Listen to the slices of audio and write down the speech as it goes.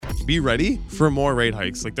be ready for more rate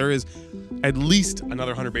hikes. Like, there is at least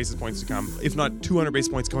another 100 basis points to come, if not 200 basis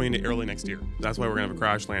points going into early next year. That's why we're going to have a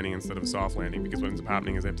crash landing instead of a soft landing, because what ends up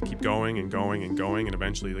happening is they have to keep going and going and going, and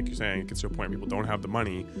eventually, like you're saying, it gets to a point where people don't have the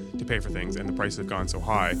money to pay for things, and the prices have gone so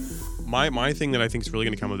high. My thing that I think is really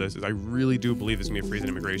going to come of this is I really do believe there's going to be a freeze in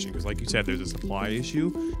immigration, because like you said, there's a supply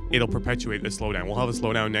issue. It'll perpetuate the slowdown. We'll have a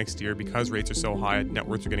slowdown next year because rates are so high, net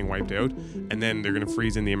worths are getting wiped out, and then they're going to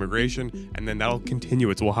freeze in the immigration, and then that'll continue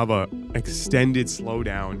it. So we'll have a extended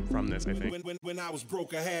slowdown from this, I think. When I was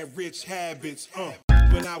broke, I had rich habits.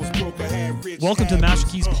 When I was broke, I had rich Welcome to the habits. Master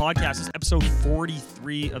Keys Podcast. This is episode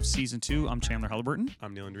 43 of season 2. I'm Chandler Halliburton.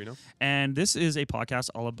 I'm Neil Andrino. And this is a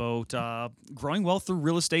podcast all about growing wealth through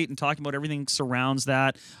real estate and talking about everything surrounds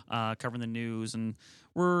that, covering the news. And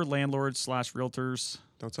we're landlords / realtors.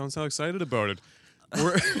 Don't sound so excited about it.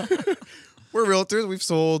 We're realtors. We've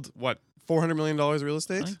sold, what, $400 million of real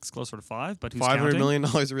estate? I think it's closer to 5, but who's $500 counting? million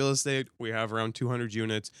of real estate. We have around 200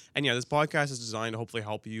 units. And yeah, this podcast is designed to hopefully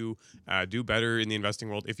help you do better in the investing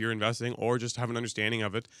world if you're investing, or just have an understanding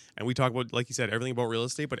of it. And we talk about, like you said, everything about real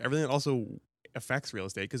estate, but everything that also affects real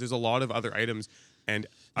estate, because there's a lot of other items and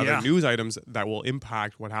other news items that will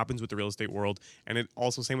impact what happens with the real estate world. And it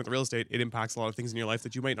also, same with real estate, it impacts a lot of things in your life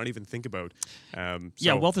that you might not even think about.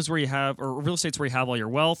 Yeah, wealth is where you have, or real estate's where you have all your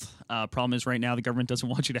wealth. Problem is right now the government doesn't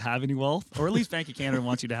want you to have any wealth, or at least Bank of Canada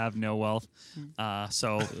wants you to have no wealth.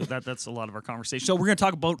 So that's a lot of our conversation. So we're going to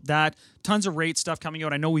talk about that. Tons of rate stuff coming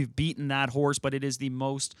out. I know we've beaten that horse, but it is the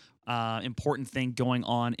most important thing going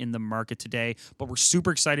on in the market today. But we're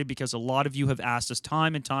super excited because a lot of you have asked us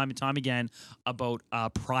time and time again about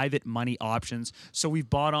private money options. So we've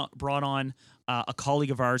brought on a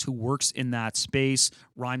colleague of ours who works in that space,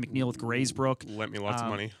 Ryan McNeil with Graysbrook. Lent me lots of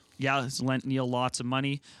money. Yeah, it's lent Neil lots of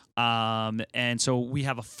money. And so we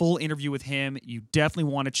have a full interview with him. You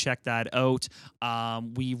definitely want to check that out.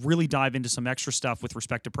 We really dive into some extra stuff with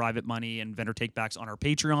respect to private money and vendor takebacks on our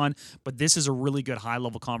Patreon. But this is a really good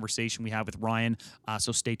high-level conversation we have with Ryan.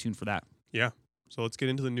 So stay tuned for that. Yeah. So let's get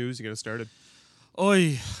into the news and get us started.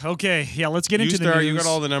 Oy, okay. Yeah, let's get into the news. You got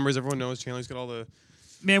all the numbers. Everyone knows Chandler's got all the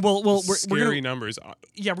Man, well, we're scary gonna, numbers.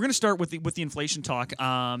 Yeah, we're going to start with the inflation talk.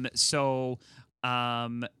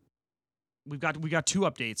 We've got two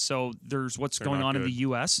updates. So there's what's They're going not on in good. the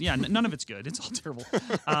U.S. Yeah, none of it's good. It's all terrible.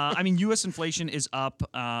 U.S. inflation is up,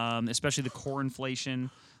 especially the core inflation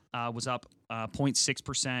was up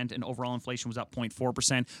 0.6%, and overall inflation was up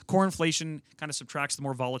 0.4%. Core inflation kind of subtracts the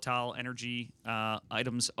more volatile energy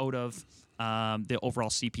items out of the overall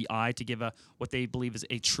CPI to give what they believe is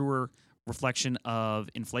a truer reflection of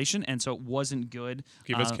inflation, and so it wasn't good.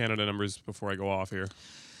 Give us Canada numbers before I go off here.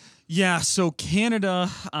 Yeah, so Canada,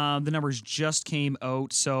 the numbers just came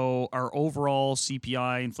out. So our overall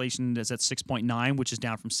CPI inflation is at 6.9, which is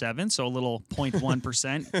down from 7, so a little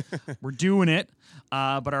 0.1%. We're doing it,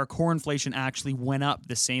 but our core inflation actually went up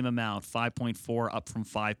the same amount, 5.4 up from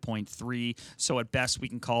 5.3. So at best, we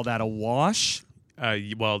can call that a wash.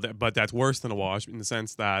 But that's worse than a wash in the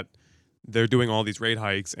sense that they're doing all these rate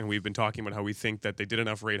hikes, and we've been talking about how we think that they did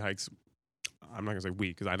enough rate hikes. I'm not going to say we,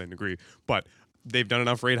 because I didn't agree, but they've done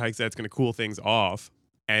enough rate hikes that it's going to cool things off,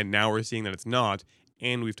 and now we're seeing that it's not.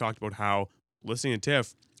 And we've talked about how, listening to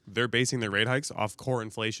Tiff, they're basing their rate hikes off core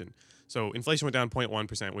inflation. So inflation went down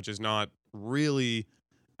 0.1%, which is not really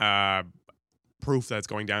proof that it's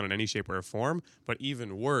going down in any shape or form. But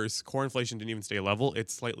even worse, core inflation didn't even stay level.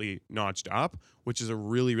 It's slightly notched up, which is a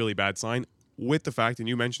really, really bad sign. With the fact, and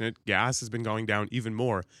you mentioned it, gas has been going down even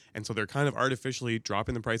more. And so they're kind of artificially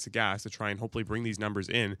dropping the price of gas to try and hopefully bring these numbers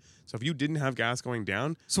in. So if you didn't have gas going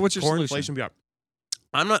down, So what's your core solution? inflation would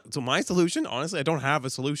be up. So my solution, honestly, I don't have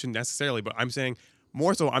a solution necessarily, but I'm saying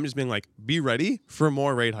more so I'm just being like, be ready for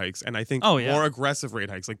more rate hikes. And I think more aggressive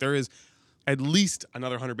rate hikes. Like, there is at least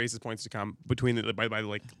another 100 basis points to come between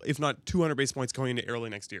if not 200 basis points going into early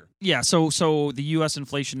next year. Yeah, so the U.S.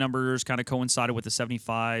 inflation numbers kind of coincided with the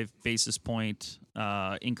 75 basis point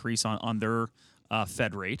increase on their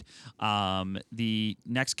Fed rate. The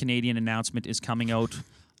next Canadian announcement is coming out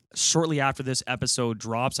shortly after this episode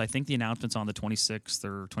drops. I think the announcement's on the 26th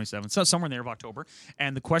or 27th, so somewhere in there of October.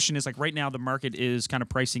 And the question is, like, right now the market is kind of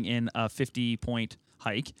pricing in a 50-point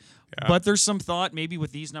hike. Yeah. But there's some thought maybe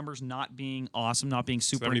with these numbers not being awesome, not being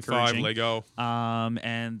super 75 encouraging. Lego.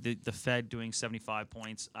 And the Fed doing 75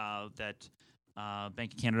 points, that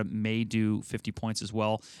Bank of Canada may do 50 points as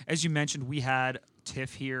well. As you mentioned, we had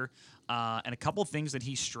Tiff here, and a couple of things that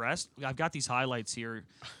he stressed. I've got these highlights here.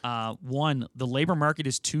 One, the labor market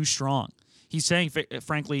is too strong. He's saying,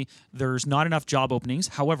 frankly, there's not enough job openings.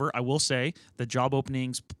 However, I will say the job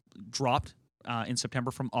openings dropped in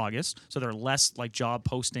September from August, so there are less like job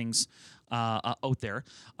postings out there.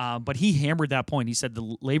 But he hammered that point. He said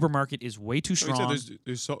the labor market is way too So he strong.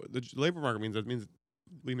 said the labor market means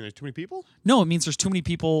we mean there's too many people. No, it means there's too many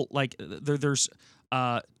people. Like there's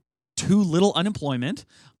too little unemployment.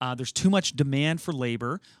 There's too much demand for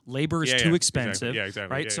labor. Labor is too expensive. Exactly. Yeah,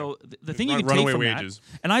 exactly. Right. Yeah, So the thing you can take runaway from wages.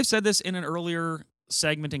 that, and I've said this in an earlier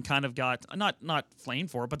segment and kind of got not flamed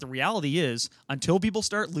for it, but the reality is until people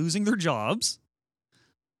start losing their jobs,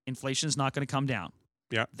 inflation is not going to come down.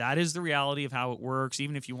 Yeah. That is the reality of how it works.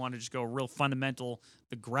 Even if you want to just go real fundamental,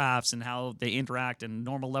 the graphs and how they interact and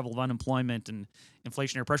normal level of unemployment and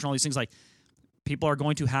inflationary pressure and all these things, like people are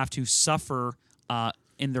going to have to suffer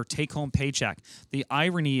in their take-home paycheck. The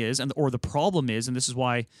irony is, or the problem is, and this is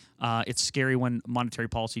why it's scary when monetary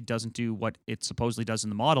policy doesn't do what it supposedly does in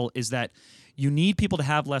the model, is that you need people to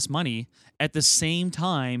have less money at the same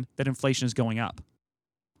time that inflation is going up.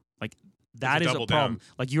 Like that is a problem. Down.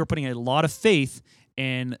 Like you are putting a lot of faith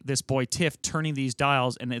in this boy Tiff turning these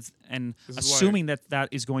dials and assuming that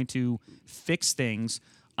is going to fix things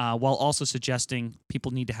while also suggesting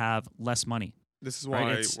people need to have less money. This is why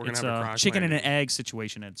right? we're going to have a crash chicken landing. and an egg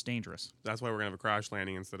situation, and it's dangerous. That's why we're going to have a crash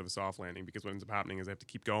landing instead of a soft landing, because what ends up happening is they have to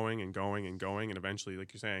keep going and going and going, and eventually,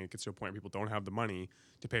 like you're saying, it gets to a point where people don't have the money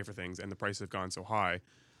to pay for things, and the prices have gone so high.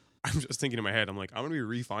 I'm just thinking in my head, I'm like, I'm going to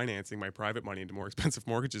be refinancing my private money into more expensive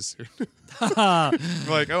mortgages soon.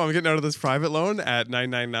 Like, oh, I'm getting out of this private loan at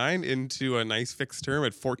 $999 into a nice fixed term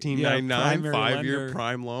at $14.99, 5-year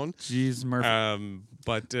prime loan. Jeez, Murphy.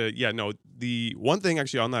 No, the one thing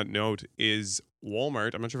actually on that note is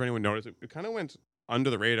Walmart. I'm not sure if anyone noticed. It kind of went under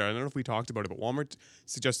the radar. I don't know if we talked about it, but Walmart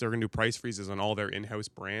suggests they're going to do price freezes on all their in-house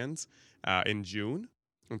brands in June.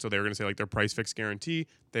 And so they were going to say, like, their price fix guarantee,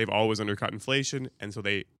 they've always undercut inflation. And so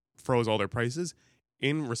they froze all their prices.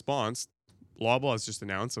 In response, Loblaw has just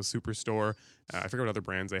announced, so Superstore, I forget what other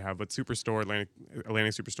brands they have, but Superstore,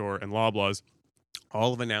 Atlantic Superstore, and Loblaws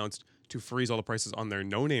all have announced to freeze all the prices on their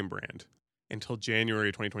no-name brand until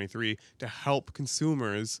January 2023 to help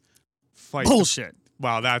consumers fight. Bullshit.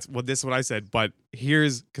 Wow, this is what I said. But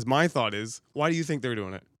because my thought is, why do you think they're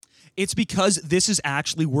doing it? It's because this is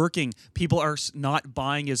actually working. People are not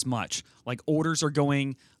buying as much. Like orders are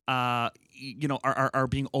going, are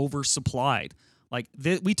being oversupplied. Like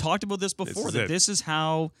we talked about this before. This is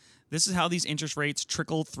how these interest rates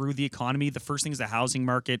trickle through the economy. The first thing is the housing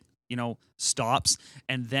market, stops,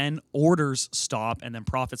 and then orders stop, and then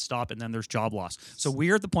profits stop, and then there's job loss. So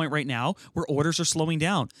we're at the point right now where orders are slowing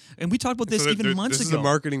down, and we talked about this even months ago. This is a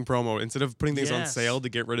marketing promo. Instead of putting things on sale to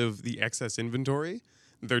get rid of the excess inventory,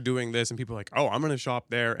 they're doing this, and people are like, oh, I'm going to shop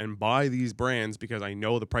there and buy these brands because I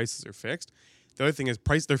know the prices are fixed. The other thing is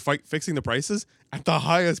they're fixing the prices at the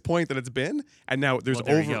highest point that it's been, and now there's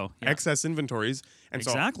excess inventories. And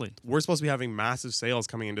exactly. So we're supposed to be having massive sales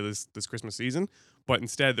coming into this Christmas season, but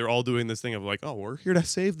instead they're all doing this thing of like, oh, we're here to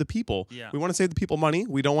save the people. Yeah. We want to save the people money.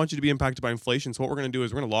 We don't want you to be impacted by inflation. So what we're going to do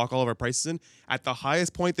is we're going to lock all of our prices in at the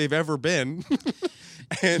highest point they've ever been.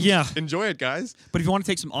 And enjoy it, guys. But if you want to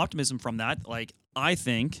take some optimism from that, like I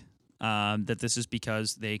think that this is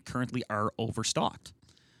because they currently are overstocked.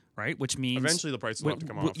 Right, which means eventually the prices will have to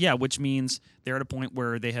come off. Yeah, which means they're at a point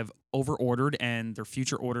where they have over-ordered and their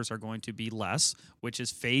future orders are going to be less, which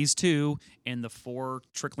is phase 2 in the 4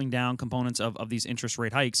 trickling down components of these interest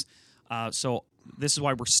rate hikes. So this is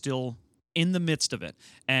why we're still in the midst of it.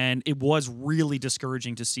 And it was really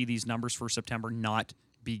discouraging to see these numbers for September not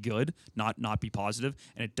be good, not be positive,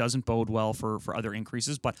 and it doesn't bode well for other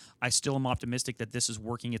increases. But I still am optimistic that this is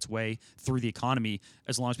working its way through the economy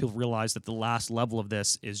as long as people realize that the last level of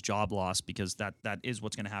this is job loss, because that is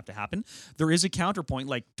what's going to have to happen. There is a counterpoint,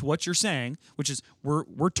 like to what you're saying, which is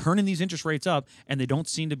we're turning these interest rates up and they don't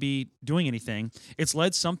seem to be doing anything. It's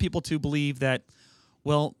led some people to believe that,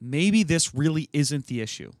 well, maybe this really isn't the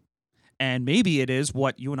issue. And maybe it is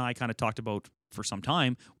what you and I kind of talked about for some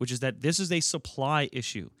time, which is that this is a supply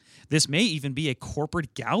issue. This may even be a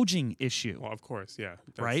corporate gouging issue. Well, of course, yeah.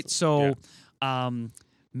 Right? So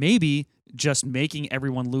maybe just making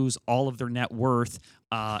everyone lose all of their net worth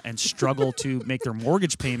and struggle to make their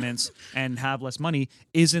mortgage payments and have less money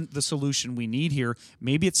isn't the solution we need here.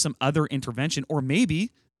 Maybe it's some other intervention, or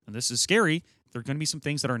maybe, and this is scary, there are going to be some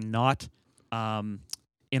things that are not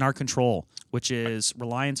in our control, which is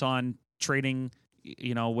reliance on trading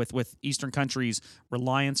with Eastern countries,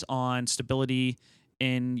 reliance on stability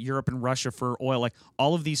in Europe and Russia for oil. Like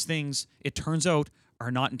all of these things, it turns out,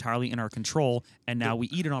 are not entirely in our control. And now we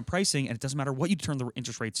eat it on pricing, and it doesn't matter what you turn the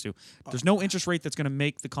interest rates to. There's no interest rate that's going to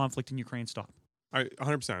make the conflict in Ukraine stop.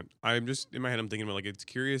 100%. I'm just, in my head, I'm thinking about, like, it's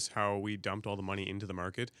curious how we dumped all the money into the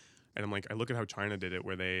market. And I'm like, I look at how China did it,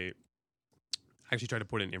 where they actually try to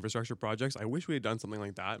put in infrastructure projects. I wish we had done something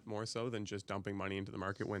like that more so than just dumping money into the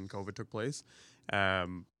market when COVID took place.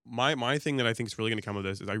 My thing that I think is really going to come of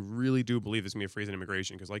this is I really do believe there's going to be a freeze in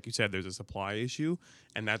immigration because, like you said, there's a supply issue,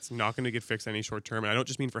 and that's not going to get fixed any short term. And I don't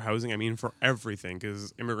just mean for housing; I mean for everything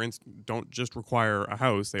because immigrants don't just require a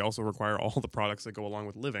house; they also require all the products that go along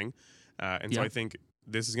with living. And so I think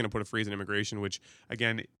this is going to put a freeze in immigration, which,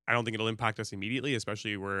 again, I don't think it'll impact us immediately,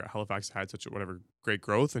 especially where Halifax had such great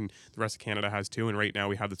growth and the rest of Canada has too. And right now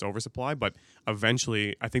we have this oversupply, but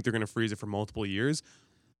eventually I think they're going to freeze it for multiple years.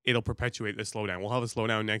 It'll perpetuate this slowdown. We'll have a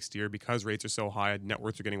slowdown next year because rates are so high, net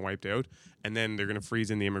worths are getting wiped out, and then they're going to freeze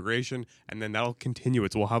in the immigration, and then that'll continue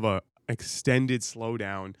it. So we'll have a extended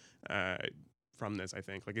slowdown from this. I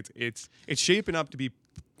think it's shaping up to be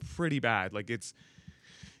pretty bad.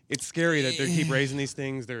 It's scary that they keep raising these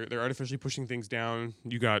things. They're artificially pushing things down.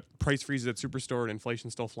 You got price freezes at Superstore and inflation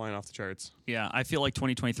still flying off the charts. Yeah, I feel like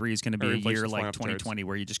 2023 is going to be a year like 2020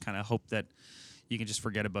 where you just kind of hope that you can just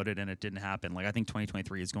forget about it and it didn't happen. Like I think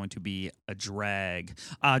 2023 is going to be a drag.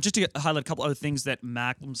 Just to highlight a couple other things that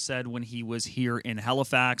Macklem said when he was here in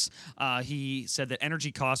Halifax. He said that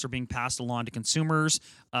energy costs are being passed along to consumers.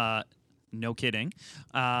 No kidding.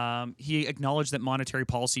 He acknowledged that monetary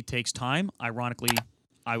policy takes time. Ironically,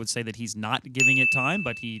 I would say that he's not giving it time,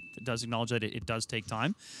 but he does acknowledge that it does take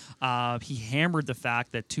time. He hammered the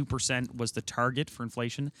fact that 2% was the target for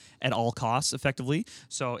inflation at all costs, effectively.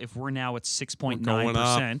 So if we're now at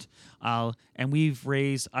 6.9%, and we've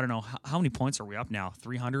raised, I don't know, how many points are we up now?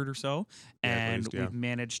 300 or so? And we've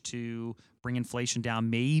managed to bring inflation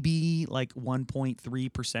down maybe like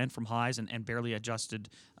 1.3% from highs and barely adjusted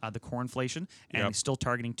the core inflation. And he's still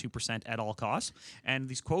targeting 2% at all costs. And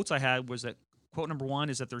these quotes I had was that quote number one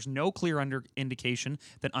is that there's no clear indication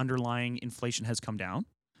that underlying inflation has come down.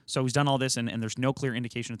 So he's done all this, and there's no clear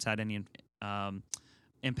indication it's had any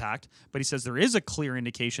impact. But he says there is a clear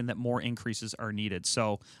indication that more increases are needed.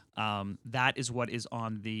 So that is what is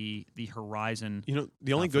on the horizon. You know,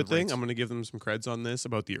 the only good thing, I'm going to give them some creds on this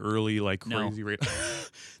about the early crazy rate,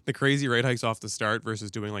 the crazy rate hikes off the start versus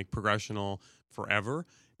doing like progressional forever.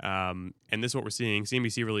 And this is what we're seeing.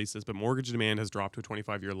 CNBC released this, but mortgage demand has dropped to a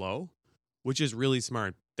 25-year low, which is really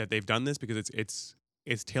smart that they've done this because it's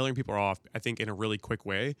tailoring people off, I think, in a really quick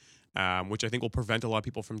way, which I think will prevent a lot of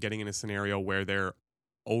people from getting in a scenario where they're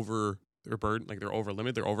over their burden, like they're over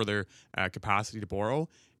limit, they're over their capacity to borrow,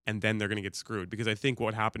 and then they're going to get screwed. Because I think what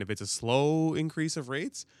would happen if it's a slow increase of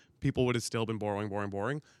rates, people would have still been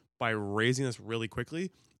borrowing. By raising this really quickly,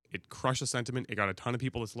 it crushed the sentiment. It got a ton of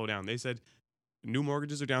people to slow down. They said new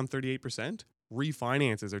mortgages are down 38%,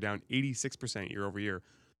 refinances are down 86% year over year.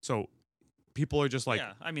 So people are just like,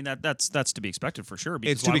 yeah, I mean that's to be expected for sure.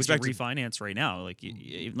 Because it's to be expected. Would you refinance right now? Like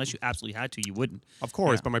unless you absolutely had to, you wouldn't. Of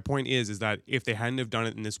course, but my point is that if they hadn't have done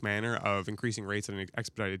it in this manner of increasing rates at an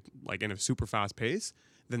expedited, like in a super fast pace,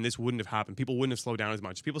 then this wouldn't have happened. People wouldn't have slowed down as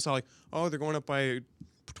much. People saw like, oh, they're going up by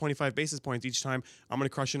 25 basis points each time. I'm going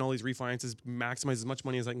to crush in all these refinances, maximize as much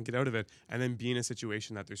money as I can get out of it, and then be in a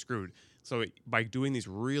situation that they're screwed. So by doing these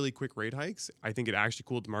really quick rate hikes, I think it actually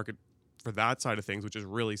cooled the market for that side of things, which is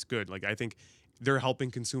really good. Like I think they're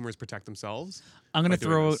helping consumers protect themselves. I'm gonna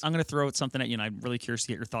throw out something at you, and I'm really curious to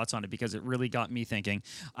get your thoughts on it because it really got me thinking.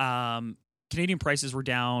 Canadian prices were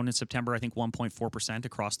down in September, I think 1.4%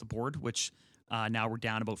 across the board, which now we're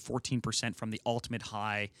down about 14% from the ultimate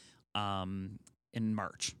high in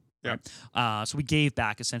March. Yeah. Right? So we gave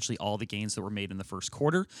back essentially all the gains that were made in the first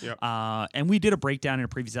quarter. Yeah. And we did a breakdown in a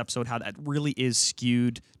previous episode how that really is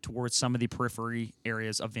skewed towards some of the periphery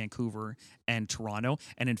areas of Vancouver and Toronto.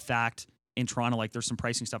 And in fact, in Toronto, like there's some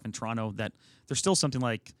pricing stuff in Toronto that there's still something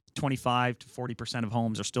like 25 to 40% of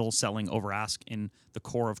homes are still selling over ask in the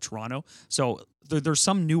core of Toronto. So there's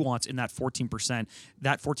some nuance in that 14%.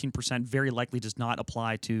 That 14% very likely does not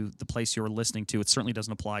apply to the place you're listening to. It certainly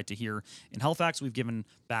doesn't apply to here in Halifax. We've given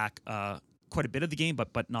back quite a bit of the game,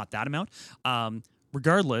 but not that amount.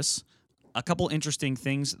 Regardless, a couple interesting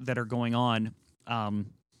things that are going on.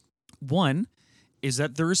 One is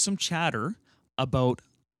that there is some chatter about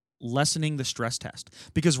lessening the stress test.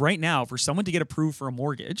 Because right now, for someone to get approved for a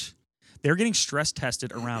mortgage, they're getting stress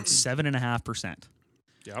tested around 7.5%.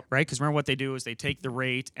 Yep. Right? Because remember what they do is they take the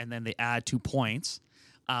rate and then they add 2 points.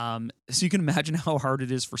 So you can imagine how hard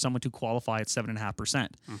it is for someone to qualify at 7.5%.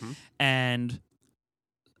 Mm-hmm. And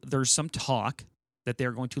there's some talk that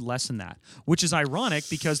they're going to lessen that, which is ironic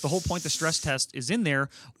because the whole point the stress test is in there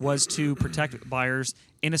was to protect buyers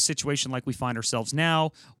in a situation like we find ourselves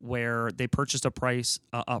now, where they purchased a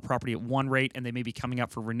property at one rate and they may be coming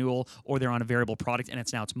up for renewal, or they're on a variable product and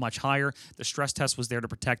it's much higher. The stress test was there to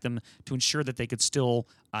protect them, to ensure that they could still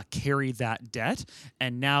carry that debt.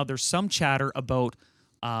 And now there's some chatter about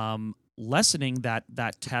lessening that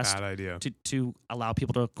test Bad idea. to allow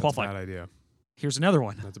people to qualify. That's a bad idea. Here's another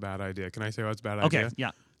one. That's a bad idea. Can I say what's a bad Okay, idea?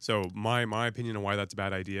 yeah. So my opinion on why that's a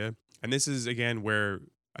bad idea, and this is again where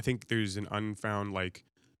I think there's an unfound like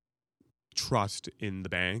trust in the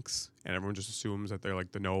banks, and everyone just assumes that they're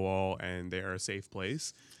like the know-all and they are a safe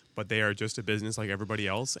place, but they are just a business like everybody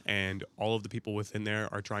else, and all of the people within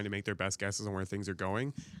there are trying to make their best guesses on where things are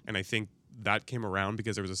going. And I think that came around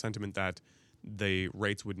because there was a sentiment that the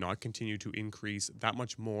rates would not continue to increase that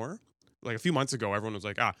much more. Like a few months ago, everyone was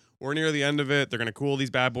like, we're near the end of it. They're going to cool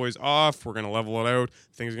these bad boys off. We're going to level it out.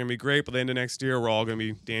 Things are going to be great. By the end of next year, we're all going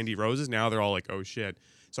to be dandy roses. Now they're all like, oh, shit.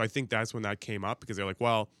 So I think that's when that came up, because they're like,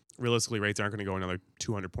 well, realistically, rates aren't going to go another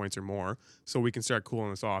 200 points or more. So we can start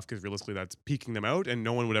cooling this off, because realistically, that's peaking them out, and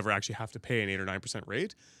no one would ever actually have to pay an 8 or 9%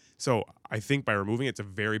 rate. So I think by removing it, it's a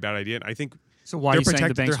very bad idea. And I think So why are you saying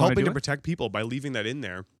the banks they're want helping to to do it? protect people by leaving that in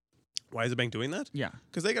there. Why is the bank doing that? Yeah.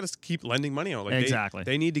 Because they got to keep lending money out. Like Exactly.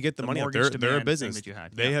 They need to get the money out. mortgage They're a demand thing business. that you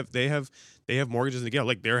had. They Yeah. have mortgages to get.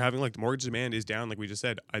 Like they're having like the mortgage demand is down. Like we just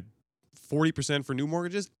said, 40% for new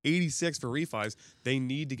mortgages, 86 for refis. They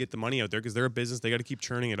need to get the money out there because they're a business. They got to keep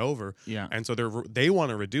churning it over. Yeah. And so they want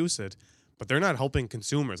to reduce it, but they're not helping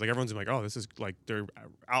consumers. Like everyone's like, oh, this is like they're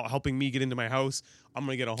out helping me get into my house. I'm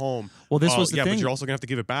gonna get a home. Well, this was the yeah, thing. but you're also gonna have to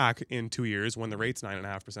give it back in 2 years when the rate's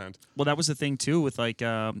 9.5%. Well, that was the thing too with like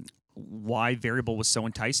why variable was so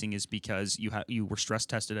enticing is because you were stress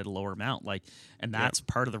tested at a lower amount, like, and that's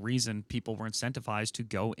part of the reason people were incentivized to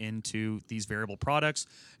go into these variable products.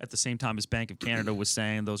 At the same time as Bank of Canada was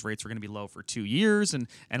saying those rates were going to be low for 2 years and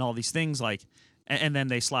all these things, like, and then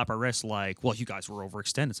they slap our wrists like, well, you guys were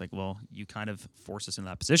overextended. It's like, well, you kind of forced us in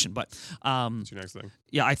that position. But What's your next thing?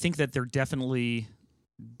 yeah, I think that they're definitely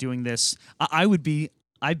doing this. I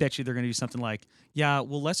bet you they're going to do something like, yeah,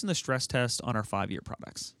 we'll lessen the stress test on our 5-year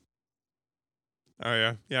products. Oh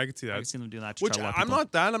yeah, I could see I that. can see them doing that. To Which try to lock I'm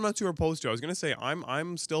people in. not too opposed to. I was gonna say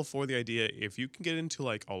I'm still for the idea if you can get into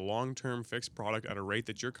like a long-term fixed product at a rate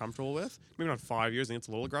that you're comfortable with. Maybe not 5 years. I think it's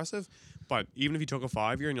a little aggressive, but even if you took a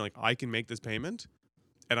 5-year and you're like, I can make this payment,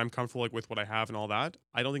 and I'm comfortable like with what I have and all that,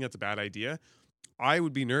 I don't think that's a bad idea. I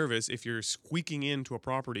would be nervous if you're squeaking into a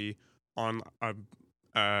property on a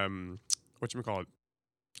whatchamacallit,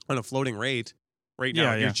 on a floating rate right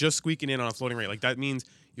now. Yeah. You're just squeaking in on a floating rate. Like that means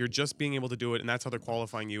you're just being able to do it, and that's how they're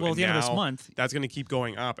qualifying you. Well, and at the end of this now month, that's going to keep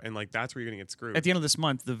going up, and like that's where you're going to get screwed. at the end of this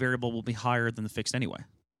month, the variable will be higher than the fixed anyway.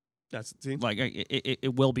 That's see? Like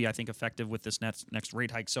it will be, I think, effective with this next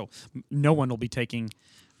rate hike. So no one will be taking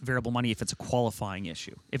variable money if it's a qualifying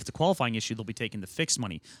issue. If it's a qualifying issue, they'll be taking the fixed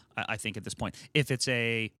money. I think at this point, if it's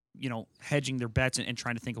a hedging their bets and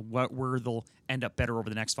trying to think of where they'll end up better over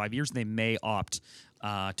the next 5 years, they may opt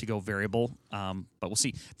to go variable. But we'll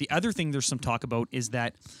see. The other thing there's some talk about is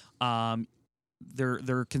that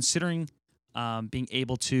they're considering being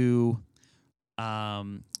able to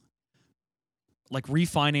like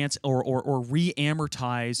refinance or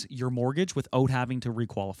re-amortize your mortgage without having to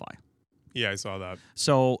requalify. Yeah, I saw that.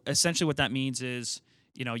 So essentially what that means is,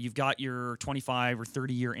 you've got your 25 or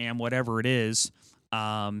 30-year AM, whatever it is.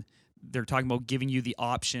 They're talking about giving you the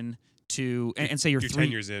option to, and say you're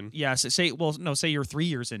 10 years in. Yeah, say you're 3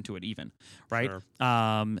 years into it even, right? Sure.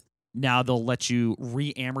 Now they'll let you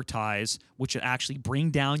re-amortize, which will actually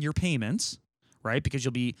bring down your payments, right? Because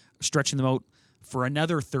you'll be stretching them out for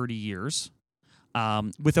another 30 years.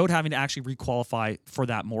 Without having to actually requalify for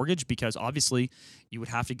that mortgage, because obviously you would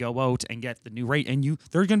have to go out and get the new rate, and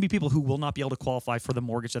there are going to be people who will not be able to qualify for the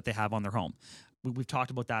mortgage that they have on their home. We've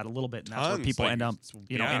talked about that a little bit, and that's where Tons, people like, end up,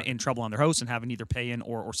 in trouble on their house and having to either pay in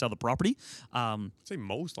or sell the property. I'd say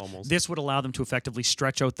most almost. This would allow them to effectively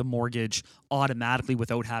stretch out the mortgage automatically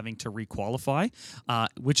without having to requalify,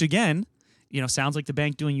 which again, sounds like the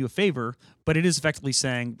bank doing you a favor, but it is effectively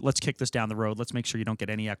saying, let's kick this down the road. Let's make sure you don't get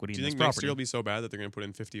any equity in this Do you think property. next year will be so bad that they're going to put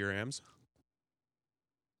in 50-year AMs?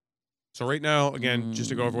 So right now, again, just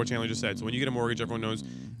to go over what Chandler just said, so when you get a mortgage, everyone knows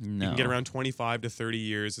you can get around 25 to 30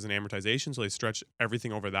 years as an amortization, so they stretch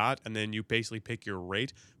everything over that, and then you basically pick your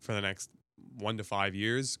rate for the next 1 to 5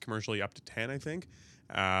 years, commercially up to 10, I think.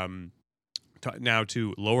 Now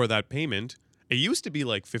to lower that payment, it used to be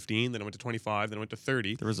like 15, then it went to 25, then it went to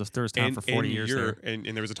 30. There was time for 40 years there. And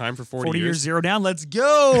there was a time for 40 40 years. years, zero down. Let's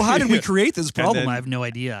go. How did we create this problem? then- I have no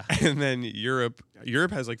idea. And then Europe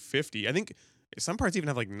has like 50. I think some parts even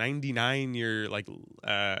have like 99-year like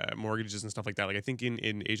mortgages and stuff like that. Like I think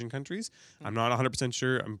in Asian countries, I'm not 100%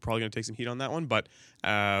 sure. I'm probably going to take some heat on that one, but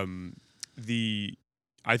I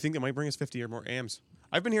think it might bring us 50 or more AMs.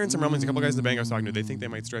 I've been hearing some rumblings. A couple guys in the bank I was talking to, they think they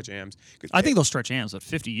might stretch AMs. I think they'll stretch AMs, but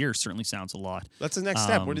 50 years certainly sounds a lot. That's the next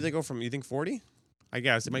step. Where do they go from? You think 40? I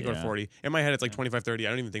guess it might go to 40. In my head, it's like 25, 30. I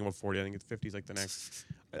don't even think about 40. I think it's 50 is like the next.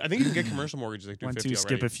 I think you can get commercial mortgages like do 50 already.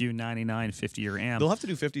 Skip a few 99, 50-year AM. They'll have to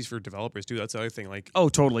do 50s for developers too. That's the other thing. Like, oh,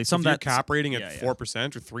 totally. Some if that you're cap rating at 4% or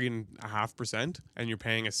 3.5%, and you're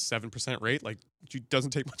paying a 7% rate, like it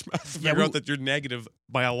doesn't take much math to figure out that you're negative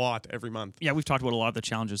by a lot every month. Yeah, we've talked about a lot of the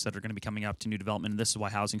challenges that are going to be coming up to new development, and this is why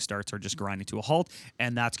housing starts are just grinding to a halt,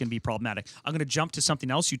 and that's going to be problematic. I'm going to jump to something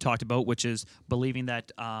else you talked about, which is believing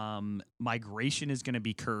that migration is going to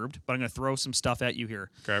be curbed, but I'm going to throw some stuff at you here.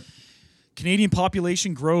 Okay. Canadian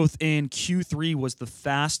population growth in Q3 was the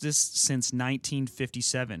fastest since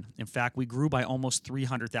 1957. In fact, we grew by almost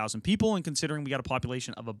 300,000 people, and considering we got a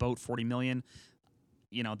population of about 40 million,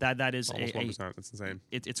 you know, that is almost 1%. That's insane.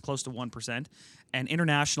 It's close to 1%. And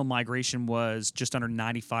international migration was just under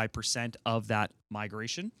 95% of that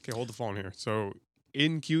migration. Okay, hold the phone here. So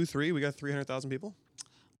in Q3, we got 300,000 people?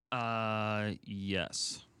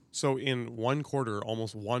 Yes. So in one quarter,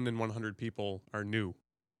 almost 1 in 100 people are new to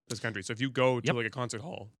this country. So if you go to like a concert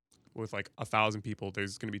hall with like 1,000 people,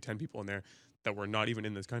 there's going to be 10 people in there that were not even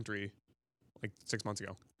in this country like 6 months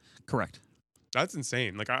ago. Correct. That's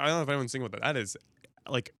insane. Like, I don't know if anyone's thinking about that. That is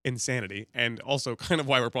like insanity, and also kind of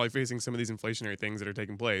why we're probably facing some of these inflationary things that are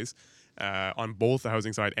taking place on both the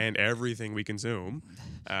housing side and everything we consume.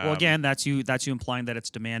 Well, again, that's you implying that it's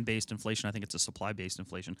demand-based inflation. I think it's a supply-based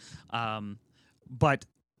inflation. But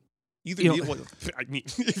either I mean,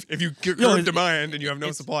 if you curb demand and you have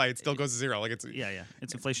no supply, it still goes to zero. Like it's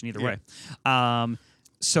it's inflation either way.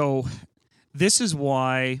 So this is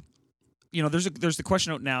why. You know, there's the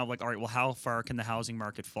question out now, like, all right, well, how far can the housing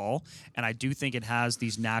market fall? And I do think it has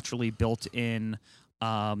these naturally built-in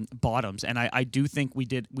bottoms, and I do think we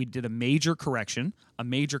did a major correction, a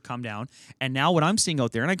major come down, and now what I'm seeing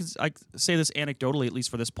out there, and I say this anecdotally at least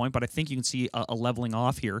for this point, but I think you can see a leveling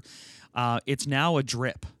off here. It's now a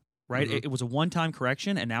drip, right? Mm-hmm. It was a one-time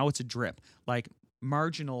correction, and now it's a drip, like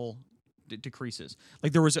marginal decreases.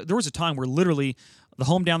 Like there was a time where literally the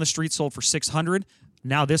home down the street sold for $600.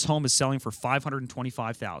 Now this home is selling for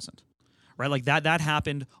 $525,000, right? Like that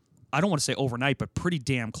happened. I don't want to say overnight, but pretty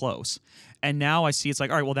damn close. And now I see it's like,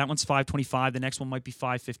 all right, well, that one's $525. The next one might be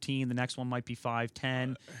 $515. The next one might be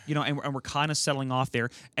 $510. You know, and we're kind of settling off there.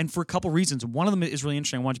 And for a couple reasons. One of them is really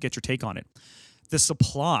interesting. I want to get your take on it. The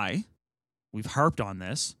supply, we've harped on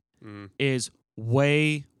this, is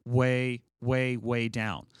way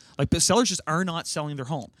down. Like, the sellers just are not selling their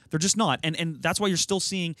home. They're just not. And that's why you're still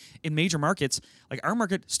seeing in major markets, like our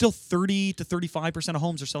market, still 30 to 35% of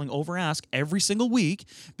homes are selling over ask every single week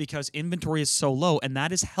because inventory is so low, and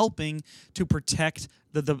that is helping to protect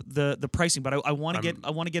the pricing. But I want to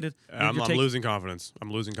get it. I'm losing confidence.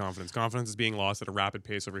 Confidence is being lost at a rapid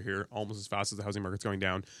pace over here, almost as fast as the housing market's going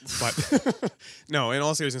down. But no, in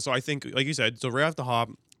all seriousness, so I think, like you said, so right off the hop,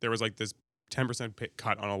 there was like this 10%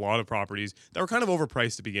 cut on a lot of properties that were kind of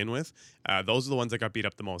overpriced to begin with. Those are the ones that got beat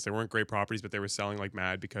up the most. They weren't great properties, but they were selling like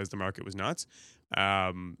mad because the market was nuts.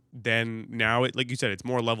 Then now, like you said, it's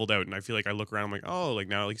more leveled out. And I feel like I look around, I'm like, oh, like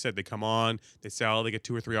now, like you said, they come on, they sell, they get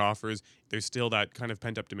 2 or 3 offers. There's still that kind of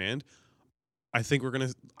pent up demand. I think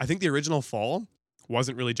the original fall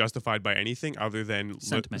wasn't really justified by anything other than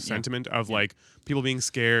sentiment of like people being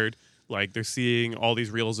scared. Like they're seeing all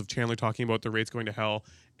these reels of Chandler talking about the rates going to hell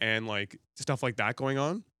and like stuff like that going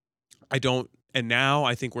on. And now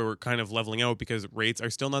I think we're kind of leveling out because rates are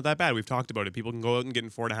still not that bad. We've talked about it. People can go out and get in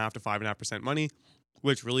 4.5% to 5.5% money,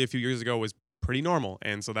 which really a few years ago was pretty normal.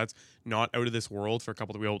 And so that's not out of this world for a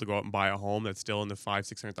couple to be able to go out and buy a home that's still in the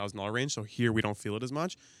 $500,000-$600,000 range. So here we don't feel it as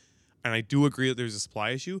much. And I do agree that there's a supply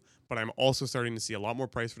issue, but I'm also starting to see a lot more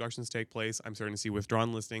price reductions take place. I'm starting to see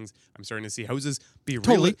withdrawn listings. I'm starting to see houses be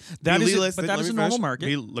totally. That is a normal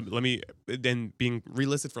market. Let me then being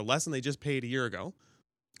relisted for less than they just paid a year ago.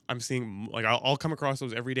 I'm seeing like I'll come across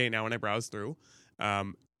those every day now when I browse through,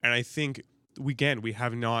 and I think we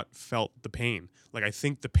have not felt the pain. Like I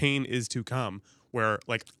think the pain is to come. Where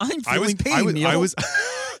like I'm feeling pain.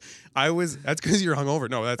 I was. That's because you're hungover.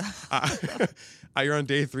 No, that's you're on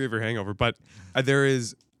day 3 of your hangover. But I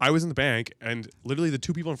was in the bank, and literally the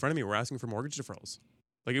 2 people in front of me were asking for mortgage deferrals.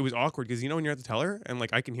 Like it was awkward because when you're at the teller and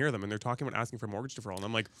like I can hear them and they're talking about asking for mortgage deferral, and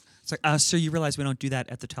I'm like, it's like, so you realize we don't do that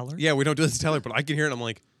at the teller? Yeah, we don't do this at the teller, but I can hear it. And I'm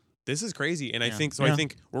like, this is crazy. And I think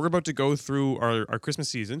we're about to go through our Christmas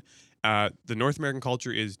season, the North American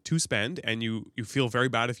culture is to spend, and you feel very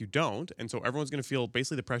bad if you don't, and so everyone's going to feel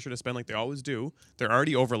basically the pressure to spend like they always do. They're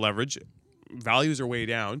already over leveraged, values are way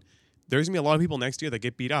down. There's going to be a lot of people next year that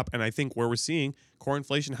get beat up, and I think where we're seeing core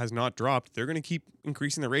inflation has not dropped. They're going to keep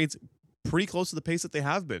increasing the rates pretty close to the pace that they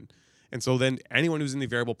have been, and so then anyone who's in the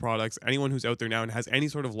variable products, anyone who's out there now and has any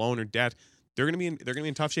sort of loan or debt, they're going to be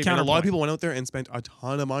in tough shape. And a lot of people went out there and spent a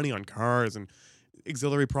ton of money on cars and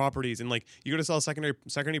auxiliary properties, and like you go to sell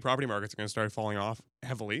secondary property markets are going to start falling off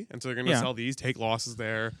heavily, and so they're going to sell these, take losses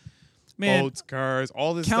there. Man, boats, cars,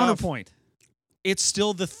 all this counterpoint. Stuff. It's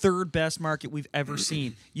still the third best market we've ever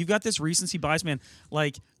seen. You've got this recency bias, man.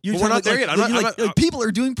 Like we're not there yet. People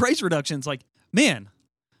are doing price reductions. Like, man,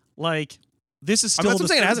 like this is still. I'm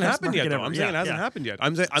saying it hasn't happened yet. I'm saying it hasn't happened yet.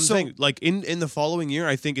 I'm saying like in the following year,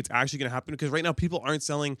 I think it's actually going to happen because right now people aren't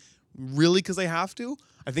selling really because they have to.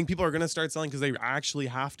 I think people are going to start selling because they actually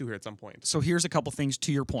have to here at some point. So here's a couple things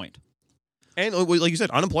to your point. And like you said,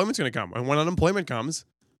 unemployment's going to come, and when unemployment comes.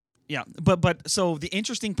 Yeah, but so the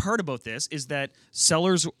interesting part about this is that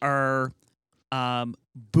sellers are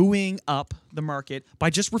buoying up the market by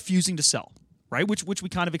just refusing to sell, right? Which we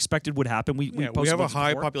kind of expected would happen. We have a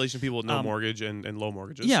high population of people with no mortgage and low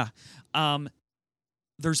mortgages. Yeah.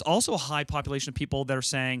 There's also a high population of people that are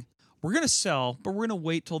saying, we're going to sell, but we're going to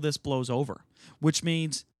wait till this blows over, which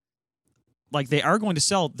means like they are going to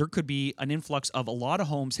sell. There could be an influx of a lot of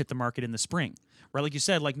homes hit the market in the spring, right? Like you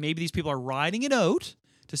said, like maybe these people are riding it out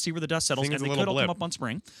to see where the dust settles, and they could all come up on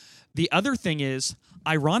spring. The other thing is,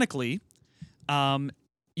 ironically,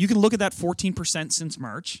 you can look at that 14% since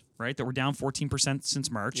March, right? That we're down 14% since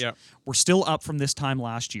March. Yeah. We're still up from this time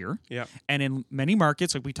last year. Yeah. And in many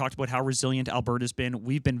markets, like we talked about how resilient Alberta's been,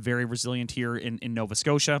 we've been very resilient here in Nova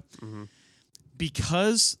Scotia. Mm-hmm.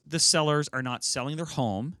 Because the sellers are not selling their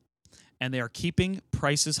home and they are keeping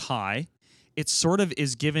prices high, it sort of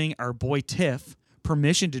is giving our boy Tiff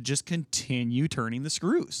permission to just continue turning the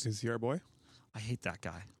screws. Is he our boy? I hate that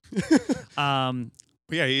guy.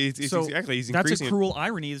 But yeah, he's increasing. That's a cruel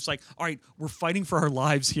irony. It's like, all right, we're fighting for our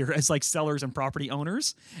lives here as like sellers and property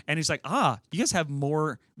owners, and he's like, you guys have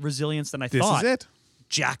more resilience than I thought. This is it.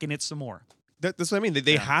 Jacking it some more. That's what I mean.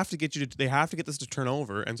 They have to get they have to get this to turn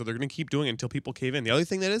over, and so they're going to keep doing it until people cave in. The other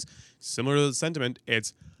thing that is similar to the sentiment,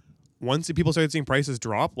 it's once the people started seeing prices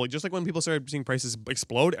drop, like just like when people started seeing prices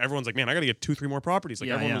explode, everyone's like, man, I got to get 2-3 more properties. Like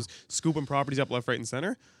everyone was scooping properties up left, right, and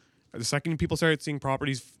center. The second people started seeing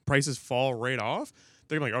prices fall right off,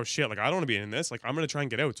 they're like, oh shit, like I don't want to be in this. Like I'm going to try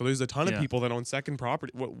and get out. So there's a ton of people that own second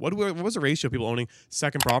property. What was the ratio of people owning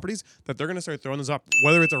second properties that they're going to start throwing this up,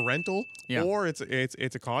 whether it's a rental or it's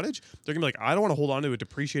a cottage. They're going to be like, I don't want to hold on to a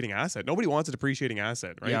depreciating asset. Nobody wants a depreciating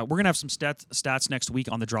asset, right? Yeah, we're going to have some stats next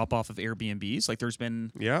week on the drop off of Airbnbs. Like there's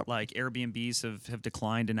been like Airbnbs have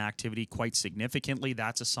declined in activity quite significantly.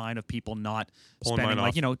 That's a sign of people not spending.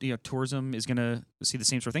 Like you know, tourism is going to see the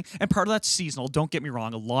same sort of thing. And part of that's seasonal. Don't get me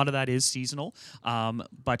wrong. A lot of that is seasonal.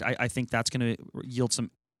 But I think that's going to reveal some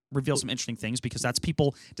interesting things because that's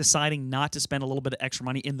people deciding not to spend a little bit of extra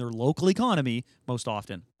money in their local economy most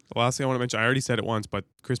often. The last thing I want to mention, I already said it once, but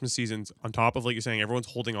Christmas season's on top of, like you're saying, everyone's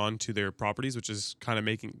holding on to their properties, which is kind of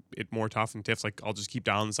making it more tough and Tiff's like, I'll just keep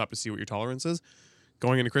dialing this up to see what your tolerance is.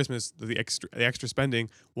 Going into Christmas, the extra spending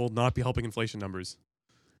will not be helping inflation numbers,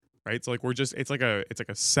 right? So like it's like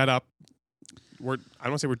a setup. I don't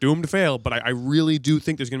want to say we're doomed to fail, but I really do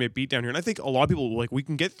think there's going to be a beat down here. And I think a lot of people, like, we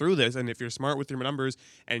can get through this. And if you're smart with your numbers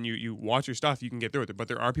and you watch your stuff, you can get through it. But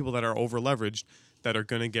there are people that are over leveraged that are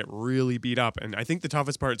going to get really beat up. And I think the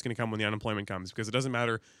toughest part is going to come when the unemployment comes, because it doesn't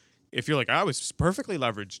matter if you're like, I was perfectly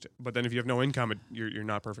leveraged, but then if you have no income, you're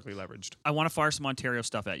not perfectly leveraged. I want to fire some Ontario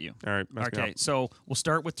stuff at you. All right. Okay. So we'll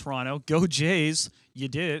start with Toronto. Go Jays. You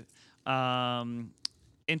did it.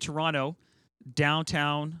 In Toronto,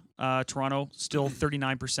 downtown Toronto, still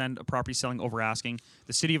 39% of property selling over asking.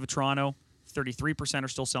 The city of Toronto, 33% are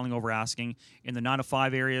still selling over asking. In the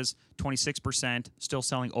 905 areas, 26% still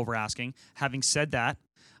selling over asking. Having said that,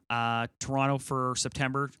 Toronto for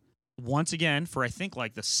September, once again, for I think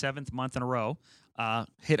like the 7th month in a row,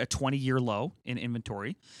 hit a 20-year low in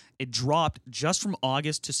inventory. It dropped just from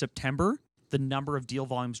August to September. The number of deal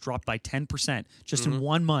volumes dropped by 10%. Just in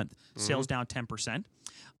 1 month, sales down 10%.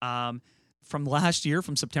 From last year,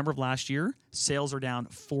 from September of last year, sales are down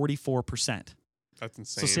 44%. That's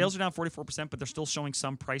insane. So sales are down 44%, but they're still showing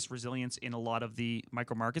some price resilience in a lot of the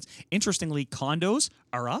micro markets. Interestingly, condos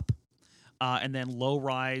are up, and then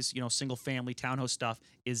low-rise, single-family townhouse stuff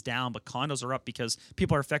is down, but condos are up because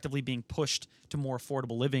people are effectively being pushed to more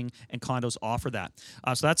affordable living, and condos offer that.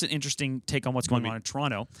 So that's an interesting take on what's going on in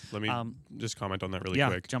Toronto. Let me just comment on that really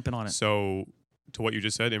quick. Yeah, jump in on it. So to what you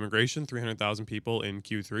just said, immigration, 300,000 people in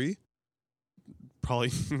Q3. probably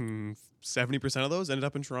 70% of those ended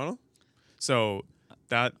up in Toronto. So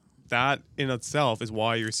that in itself is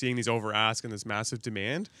why you're seeing these over ask and this massive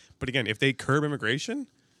demand. But again, if they curb immigration,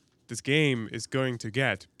 this game is going to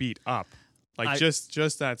get beat up. Like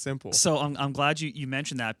just that simple. So I'm glad you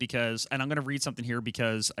mentioned that because, and I'm going to read something here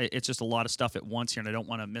because it's just a lot of stuff at once here, and I don't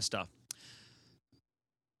want to miss stuff.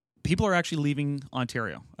 People are actually leaving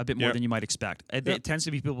Ontario a bit more than you might expect. It tends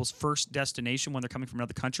to be people's first destination when they're coming from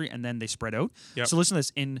another country, and then they spread out. Yep. So listen to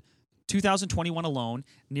this. In 2021 alone,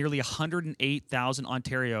 nearly 108,000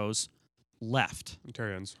 Ontarios left.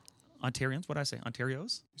 Ontarians. Ontarians? What did I say?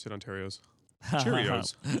 Ontarios? You said Ontarios.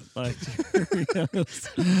 Cheerios. Like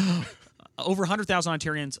Cheerios. Over 100,000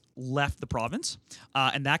 Ontarians left the province,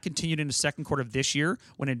 and that continued in the second quarter of this year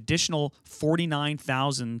when an additional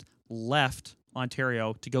 49,000 left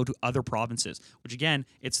Ontario to go to other provinces, which again,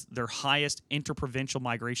 it's their highest interprovincial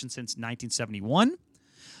migration since 1971.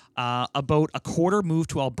 About a quarter moved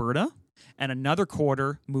to Alberta, and another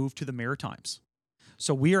quarter moved to the Maritimes.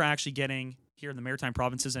 So we are actually getting here in the Maritime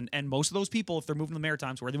provinces, and most of those people, if they're moving to the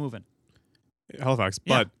Maritimes, where are they moving? Halifax.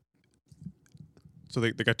 Yeah. But so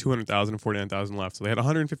they got 200,000 and 49,000 left. So they had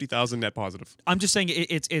 150,000 net positive. I'm just saying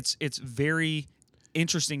it's very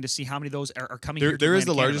interesting to see how many of those are coming here. There is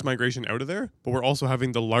the largest migration out of there, but we're also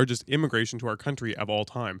having the largest immigration to our country of all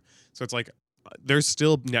time. So it's like there's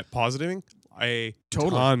still net positiving a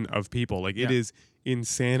ton of people. Like it is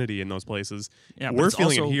insanity in those places. Yeah, we're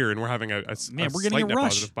feeling it here, and we're having a we're getting slight a net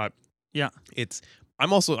rush. positive. But yeah, I'm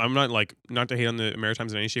not to hate on the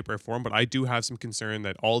Maritimes in any shape or form, but I do have some concern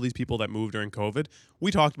that all these people that moved during COVID, we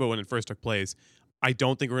talked about when it first took place. I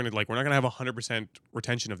don't think we're not going to have 100%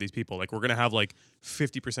 retention of these people. Like we're going to have like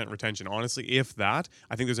 50% retention. Honestly, if that,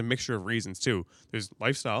 I think there's a mixture of reasons too. There's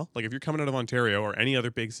lifestyle. Like if you're coming out of Ontario or any other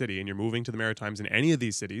big city and you're moving to the Maritimes in any of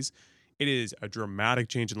these cities, it is a dramatic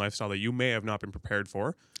change in lifestyle that you may have not been prepared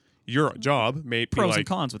for. Your job may be pros and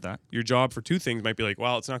cons with that. Your job for two things might be like,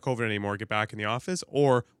 well, it's not COVID anymore, get back in the office,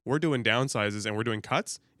 or we're doing downsizes and we're doing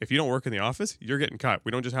cuts. If you don't work in the office, you're getting cut.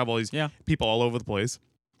 We don't just have all these people all over the place.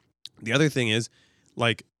 The other thing is,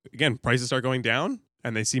 like, again, prices start going down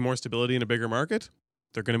and they see more stability in a bigger market,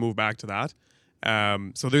 they're going to move back to that.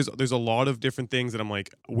 So there's a lot of different things that I'm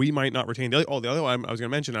like, we might not retain. The other one I was going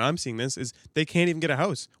to mention, and I'm seeing this, is they can't even get a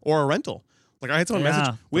house or a rental. Like I had someone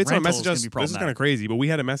message. We had someone message us. This is kind of crazy, but we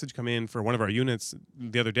had a message come in for one of our units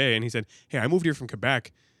the other day, and he said, "Hey, I moved here from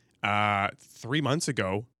Quebec 3 months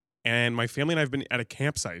ago, and my family and I have been at a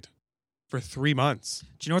campsite for 3 months."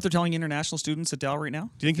 Do you know what they're telling international students at Dell right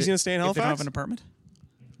now? Do you think he's going to stay in Halifax? If they don't have an apartment?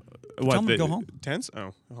 What? Tell them to go home. Tents?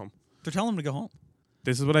 Oh, go home. They're telling them to go home.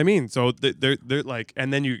 This is what I mean. So they're like,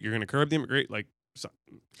 and then you're going to curb the immigrant like.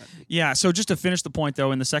 Yeah, so just to finish the point,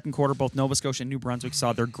 though, in the second quarter, both Nova Scotia and New Brunswick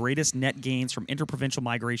saw their greatest net gains from interprovincial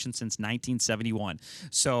migration since 1971.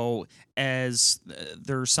 So as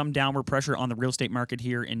there's some downward pressure on the real estate market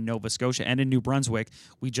here in Nova Scotia and in New Brunswick,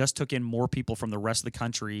 we just took in more people from the rest of the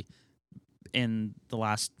country in the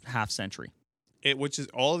last half century. Which is,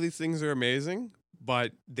 all of these things are amazing,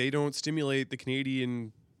 but they don't stimulate the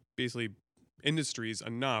Canadian, basically, industries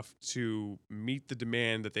enough to meet the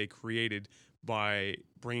demand that they created by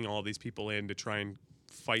bringing all these people in to try and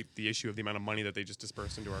fight the issue of the amount of money that they just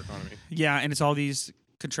dispersed into our economy. Yeah, and it's all these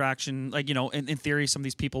contraction, like, in theory, some of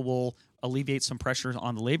these people will alleviate some pressure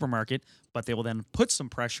on the labor market, but they will then put some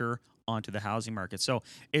pressure onto the housing market. So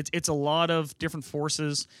it's a lot of different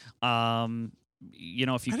forces. If you I don't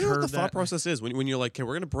know what the thought process is when you're like, okay,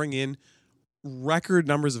 we're going to bring in record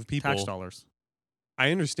numbers of people. Tax dollars.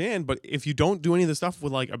 I understand, but if you don't do any of the stuff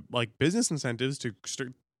with like business incentives to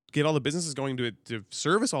get all the businesses going to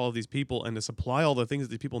service all of these people and to supply all the things that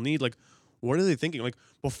these people need, like, what are they thinking? Like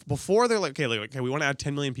before they're like, okay, we want to add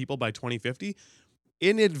 10 million people by 2050.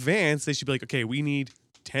 In advance, they should be like, okay, we need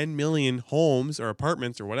 10 million homes or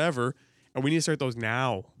apartments or whatever, and we need to start those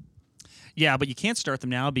now. Yeah, but you can't start them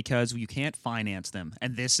now because you can't finance them.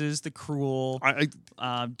 And this is the cruel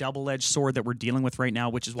double-edged sword that we're dealing with right now,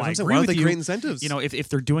 which is why I agree with you. Create incentives? If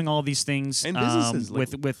they're doing all these things and businesses,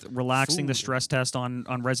 with relaxing the stress test on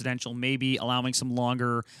residential, maybe allowing some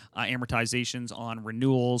longer amortizations on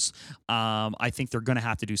renewals, I think they're going to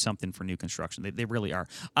have to do something for new construction. They really are.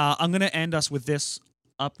 I'm going to end us with this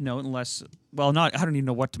up note, I don't even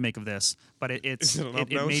know what to make of this, but it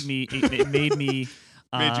made me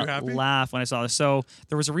made you happy? Laugh when I saw this. So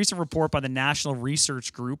there was a recent report by the National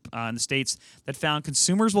Research Group in the States that found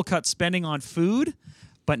consumers will cut spending on food,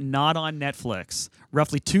 but not on Netflix.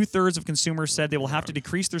 Roughly 2/3 of consumers said they will have to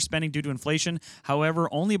decrease their spending due to inflation. However,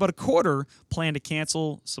 only about a quarter plan to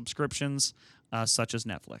cancel subscriptions such as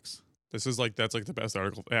Netflix. This is like that's like the best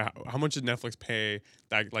article. Yeah, how much did Netflix pay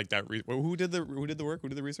that like that? Who did the work? Who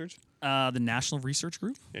did the research? The National Research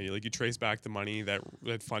Group. Yeah, you trace back the money that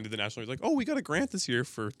funded the national. Like, oh, we got a grant this year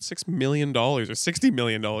for $6 million or $60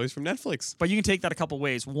 million from Netflix. But you can take that a couple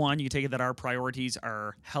ways. One, you can take it that our priorities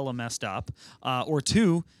are hella messed up, or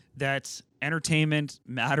two, that entertainment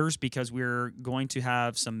matters because we're going to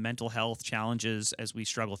have some mental health challenges as we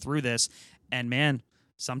struggle through this. And man,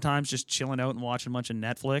 sometimes just chilling out and watching a bunch of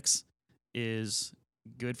Netflix is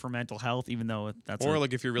good for mental health, even though that's or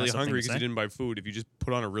like if you're really messed up thing hungry to because you say. didn't buy food, if you just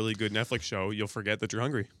put on a really good Netflix show, you'll forget that you're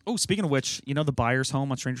hungry. Oh, speaking of which, you know the Byers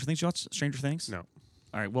home on Stranger Things? You watch Stranger Things? No.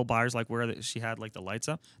 All right, Will Byers, like where she had like the lights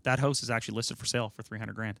up, that house is actually listed for sale for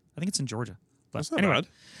 $300,000. I think it's in Georgia. But That's not anyway, bad.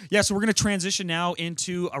 yeah, so we're going to transition now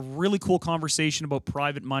into a really cool conversation about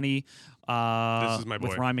private money. This is my boy.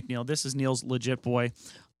 With Ryan McNeil. This is Neil's legit boy.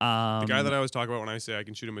 The guy that I always talk about when I say I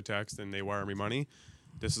can shoot him a text and they wire me money.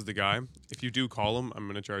 This is the guy. If you do call him, I'm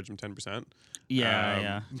going to charge him 10%.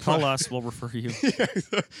 Yeah. Call us. We'll refer you.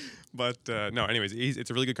 But no, anyways,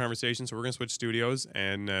 it's a really good conversation. So we're going to switch studios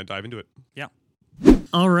and dive into it. Yeah.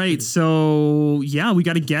 All right. So, yeah, we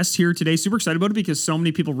got a guest here today. Super excited about it because so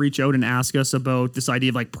many people reach out and ask us about this idea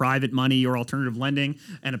of like private money or alternative lending.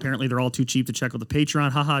 And apparently they're all too cheap to check out the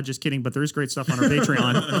Patreon. Haha, just kidding. But there is great stuff on our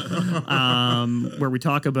Patreon where we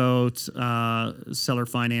talk about seller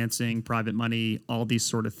financing, private money, all these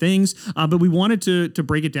sort of things. But we wanted to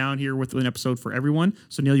break it down here with an episode for everyone.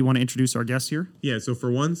 So, Neil, you want to introduce our guest here? Yeah, so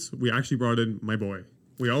for once, we actually brought in my boy.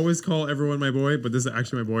 We always call everyone my boy, but this is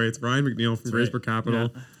actually my boy. It's Ryan McNeil from Graysburg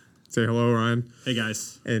Capital. Yeah. Say hello, Ryan. Hey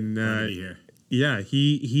guys, And glad to be here. yeah,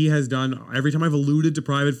 he has done, every time I've alluded to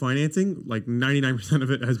private financing, like 99% of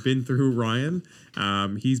it has been through Ryan.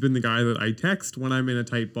 He's been the guy that I text when I'm in a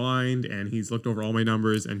tight bind, and he's looked over all my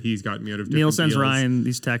numbers, and he's gotten me out of different Neil sends deals. Ryan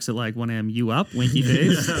these texts at like 1 a.m. You up? Winky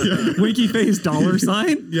face. Winky face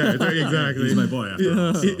 $sign. Yeah, exactly. He's my boy after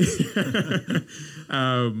all. So.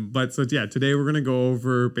 But so yeah, today we're going to go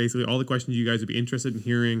over basically all the questions you guys would be interested in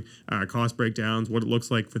hearing, cost breakdowns, what it looks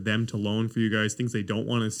like for them to loan for you guys, things they don't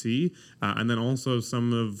want to see, and then also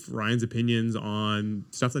some of Ryan's opinions on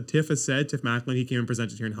stuff that Tiff has said. Tiff Macklin, he came and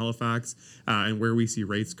presented here in Halifax, and where we see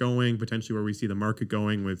rates going, potentially where we see the market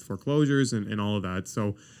going with foreclosures and all of that.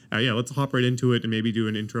 So yeah, let's hop right into it and maybe do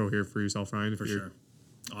an intro here for yourself, Ryan. For sure.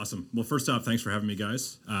 Awesome. Well, first off, thanks for having me,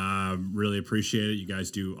 guys. Really appreciate it. You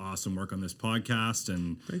guys do awesome work on this podcast,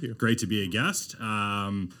 and Thank you. Great to be a guest.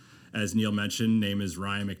 As Neil mentioned, name is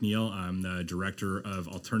Ryan McNeil. I'm the Director of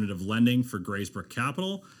Alternative Lending for Graysburg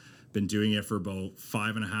Capital. Been doing it for about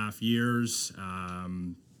 5.5 years.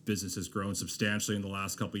 Business has grown substantially in the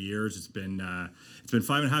last couple of years. It's been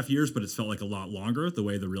 5.5 years, but it's felt like a lot longer the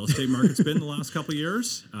way the real estate market's been the last couple of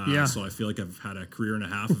years. Yeah. So I feel like I've had a career and a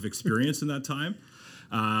half of experience in that time.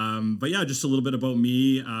 But yeah, just a little bit about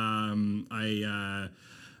me. I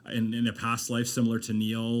in a past life similar to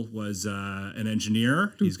Neil was an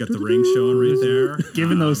engineer. He's got the ring showing right there.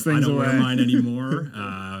 Giving those things I don't away. wear mine anymore.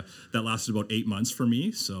 That lasted about 8 months for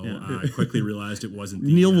me, so I quickly realized it wasn't.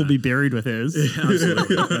 The, Neil will be buried with his.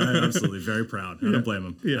 absolutely, absolutely, very proud. I don't blame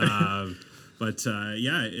him. Yeah. But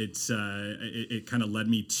yeah, it kind of led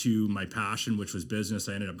me to my passion, which was business.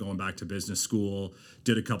 I ended up going back to business school,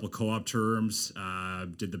 did a couple co-op terms,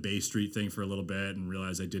 did the Bay Street thing for a little bit, and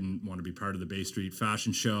realized I didn't want to be part of the Bay Street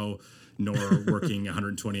fashion show, nor working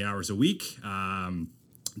 120 hours a week.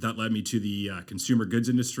 That led me to the consumer goods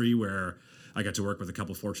industry, where I got to work with a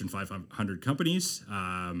couple Fortune 500 companies.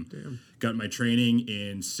 Got my training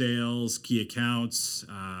in sales, key accounts,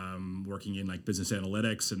 working in like business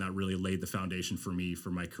analytics, and that really laid the foundation for me for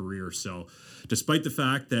my career. So despite the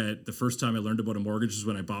fact that the first time I learned about a mortgage was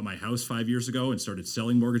when I bought my house 5 years ago and started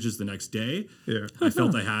selling mortgages the next day, I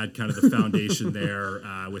felt I had kind of the foundation there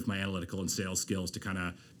with my analytical and sales skills to kind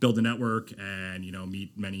of build a network and, you know,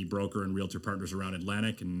 meet many broker and realtor partners around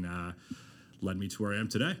Atlantic, and led me to where I am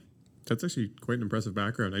today. That's actually quite an impressive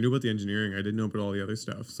background. I knew about the engineering. I didn't know about all the other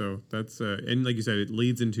stuff. So that's, and like you said, it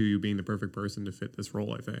leads into you being the perfect person to fit this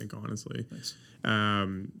role, I think, honestly. Thanks.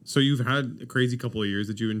 So you've had a crazy couple of years.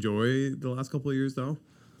 Did you enjoy the last couple of years, though?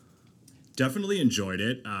 Definitely enjoyed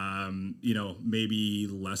it. You know, maybe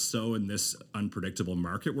less so in this unpredictable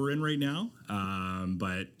market we're in right now,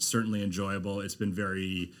 but certainly enjoyable. It's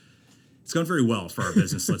gone very well for our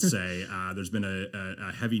business, let's say. There's been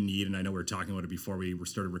a heavy need, and I know we were talking about it before we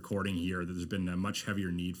started recording here, that there's been a much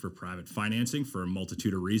heavier need for private financing for a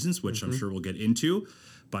multitude of reasons, which I'm sure we'll get into.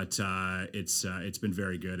 But it's been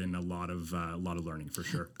very good and a lot of learning for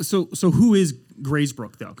sure. So who is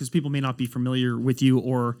Graysbrook, though, because people may not be familiar with you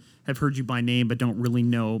or have heard you by name, but don't really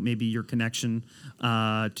know maybe your connection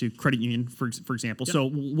to credit union, for example. So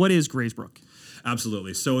what is Graysbrook?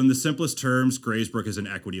 Absolutely. So in the simplest terms, Graysbrook is an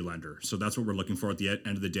equity lender. So that's what we're looking for at the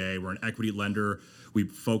end of the day. We're an equity lender. We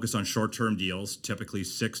focus on short-term deals, typically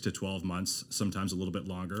 6 to 12 months, sometimes a little bit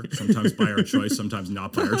longer, sometimes by our choice, sometimes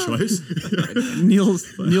not by our choice. Neil's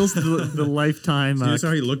the lifetime. You saw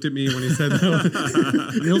how he looked at me when he said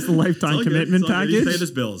that. Neil's the lifetime commitment package. He's paid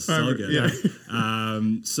his bills. It's all good. Yeah.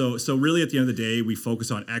 So really, at the end of the day, we focus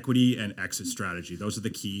on equity and exit strategy. Those are the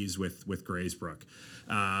keys with Graysbrook.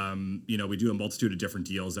 We do a multitude of different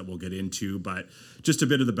deals that we'll get into, but just a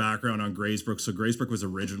bit of the background on Graysbrook. So Graysbrook was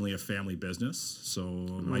originally a family business. So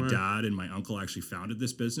my dad and my uncle actually founded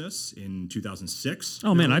this business in 2006.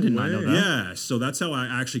 Oh man, I did not know that. Yeah, so that's how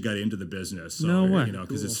I actually got into the business. So, No way.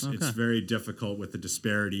 Because it's very difficult with the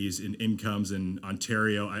disparities in incomes in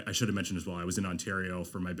Ontario. I should have mentioned as well, I was in Ontario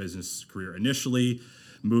for my business career initially.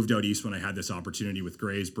 Moved out east when I had this opportunity with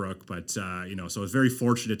Graysbrook, but so I was very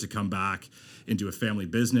fortunate to come back into a family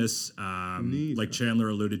business. Like Chandler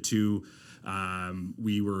alluded to, our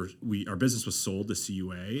business was sold to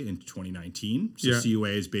CUA in 2019. So CUA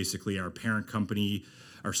is basically our parent company,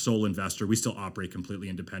 our sole investor. We still operate completely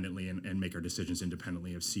independently and make our decisions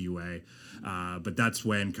independently of CUA. But that's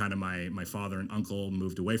when kind of my father and uncle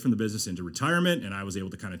moved away from the business into retirement, and I was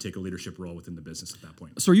able to kind of take a leadership role within the business at that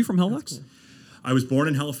point. So are you from Halifax? I was born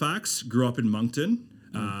in Halifax, grew up in Moncton,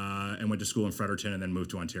 and went to school in Fredericton, and then moved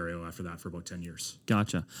to Ontario after that for about 10 years.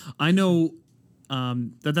 Gotcha. I know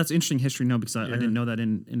that's interesting history, no, because I didn't know that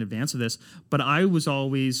in advance of this. But I was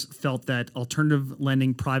always felt that alternative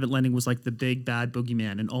lending, private lending was like the big bad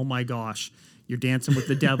boogeyman. And oh my gosh, you're dancing with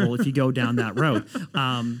the devil if you go down that road.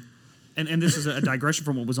 And this is a digression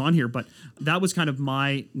from what was on here, but that was kind of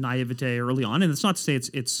my naivete early on. And it's not to say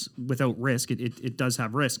it's without risk. It does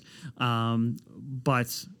have risk.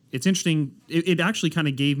 But it's interesting. It actually kind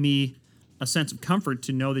of gave me a sense of comfort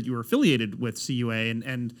to know that you were affiliated with CUA.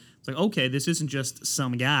 And it's like, okay, this isn't just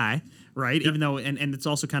some guy, right? Yep. Even though, and it's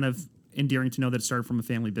also kind of endearing to know that it started from a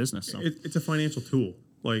family business. So. It's a financial tool.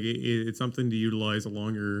 Like it's something to utilize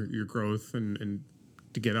along your growth and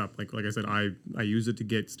to get up. Like I said, I use it to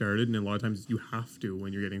get started, and a lot of times you have to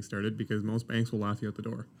when you're getting started because most banks will laugh you out the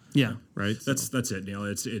door. Yeah, right. That's it. Neil.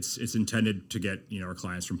 It's intended to get our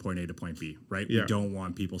clients from point A to point B. Right. Yeah. We don't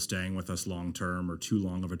want people staying with us long term or too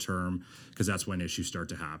long of a term because that's when issues start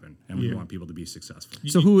to happen, and we want people to be successful.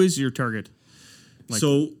 So who is your target?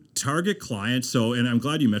 So target clients. And I'm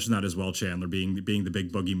glad you mentioned that as well, Chandler, being the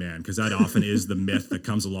big boogeyman, because that often is the myth that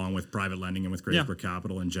comes along with private lending and with Graysbrook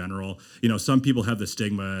Capital in general. Some people have the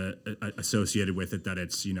stigma associated with it that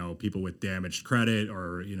it's people with damaged credit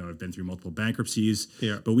or have been through multiple bankruptcies.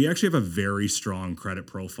 Yeah. But we actually have a very strong credit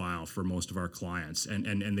profile for most of our clients,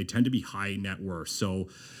 and they tend to be high net worth. So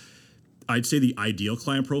I'd say the ideal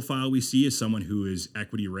client profile we see is someone who is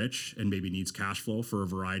equity rich and maybe needs cash flow for a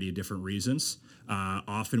variety of different reasons.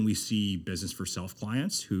 Often we see business for self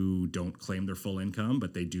clients who don't claim their full income,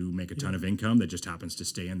 but they do make a ton of income that just happens to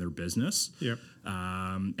stay in their business. Yep.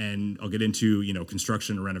 And I'll get into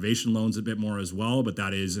construction and renovation loans a bit more as well, but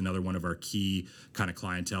that is another one of our key kind of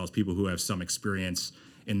clientele is people who have some experience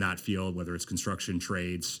in that field, whether it's construction,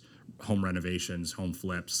 trades, home renovations, home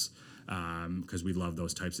flips, because we love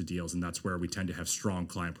those types of deals, and that's where we tend to have strong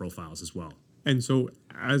client profiles as well. And so,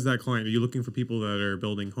 as that client, are you looking for people that are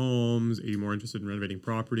building homes? Are you more interested in renovating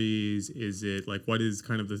properties? Is it like what is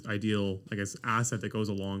kind of the ideal, asset that goes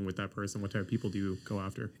along with that person? What type of people do you go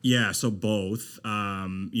after? Yeah, so both.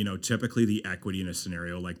 Typically the equity in a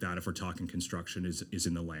scenario like that, if we're talking construction, is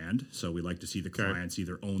in the land. So we like to see the clients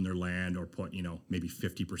either own their land or put maybe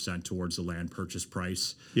 50% towards the land purchase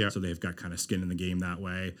price. Yeah. So they've got kind of skin in the game that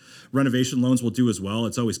way. Renovation loans will do as well.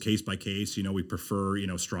 It's always case by case. We prefer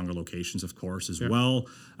stronger locations, of course, as well.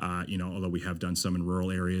 Although we have done some in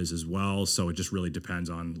rural areas as well. So it just really depends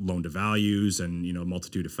on loan to values and, a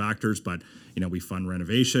multitude of factors. But, we fund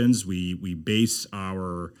renovations. We base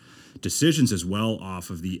our decisions as well off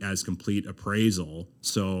of the as complete appraisal.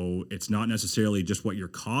 So it's not necessarily just what your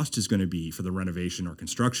cost is going to be for the renovation or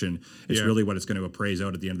construction. It's really what it's going to appraise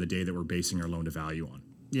out at the end of the day that we're basing our loan to value on.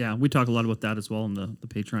 Yeah, we talk a lot about that as well in the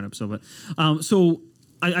Patreon episode. But so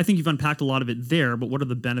I think you've unpacked a lot of it there, but what are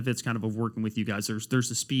the benefits kind of working with you guys? There's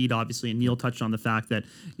the speed, obviously, and Neil touched on the fact that,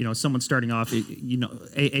 someone starting off,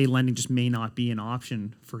 AA lending just may not be an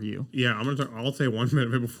option for you. Yeah, I'll say one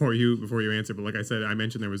minute before you answer, but like I said, I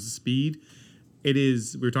mentioned there was speed. We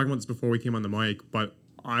were talking about this before we came on the mic, but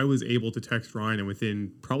I was able to text Ryan and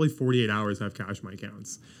within probably 48 hours have cash in my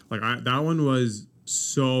accounts. That one was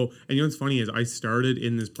so, and you know what's funny is I started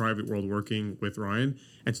in this private world working with Ryan,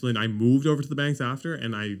 and so then I moved over to the banks after,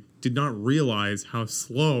 and I did not realize how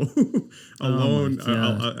slow a loan,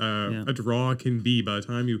 a draw can be. By the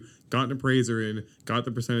time you got an appraiser in, got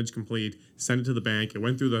the percentage complete, sent it to the bank, it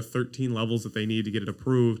went through the 13 levels that they need to get it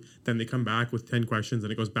approved, then they come back with 10 questions,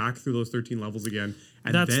 and it goes back through those 13 levels again,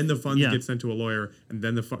 and then the funds get sent to a lawyer, and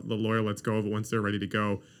then the lawyer lets go of it once they're ready to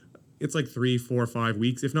go. It's like 3, 4, 5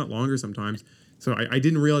 weeks, if not longer sometimes. So I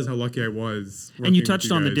didn't realize how lucky I was. And you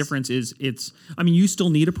touched on the difference is you still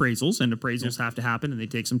need appraisals, and appraisals have to happen, and they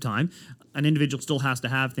take some time. An individual still has to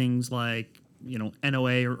have things like,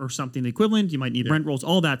 NOA or something equivalent. You might need rent rolls,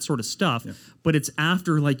 all that sort of stuff. Yeah. But it's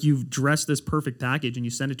after you've dressed this perfect package and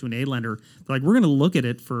you send it to an aid lender. They're like, we're going to look at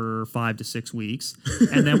it for 5 to 6 weeks,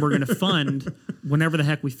 and then we're going to fund whenever the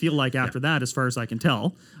heck we feel like after that, as far as I can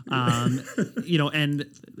tell. And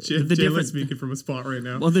the difference, speaking from a spot right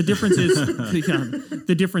now. Well, the difference is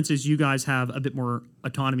the difference is you guys have a bit more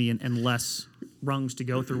autonomy and less rungs to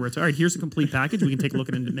go through, where it's all right, here's a complete package, we can take a look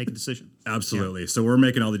at it and make a decision. Absolutely. So we're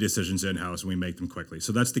making all the decisions in-house, and we make them quickly.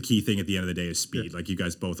 So that's the key thing at the end of the day is speed, like you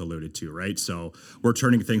guys both alluded to, right? So we're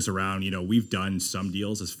turning things around. We've done some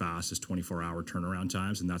deals as fast as 24-hour turnaround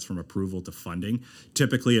times, and that's from approval to funding.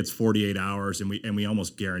 Typically it's 48 hours, and we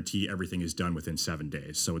almost guarantee everything is done within 7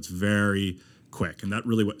 days. So it's very quick, and that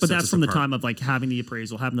really what. But that's from the time of having the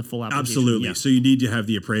appraisal, having the full application. Absolutely. Yeah. So you need to have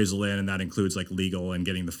the appraisal in, and that includes legal and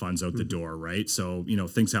getting the funds out the door, right? So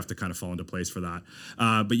things have to kind of fall into place for that.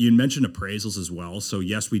 But you mentioned appraisals as well. So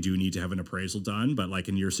yes, we do need to have an appraisal done, but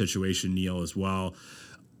in your situation, Neil, as well.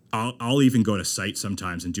 I'll even go to site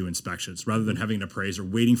sometimes and do inspections rather than having an appraiser,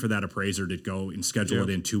 waiting for that appraiser to go and schedule it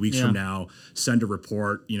in 2 weeks from now, send a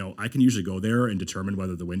report. I can usually go there and determine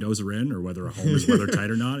whether the windows are in or whether a home is weather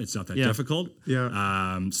tight or not. It's not that difficult.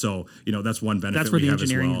 Yeah. So, that's one benefit. That's where we the have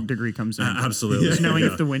engineering as well. degree comes in. Absolutely. Just knowing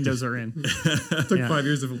if the windows are in. It took 5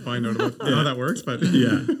 years to find out about how that works, but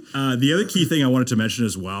the other key thing I wanted to mention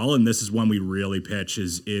as well, and this is one we really pitch,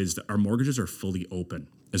 is that our mortgages are fully open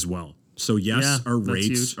as well. So yes, our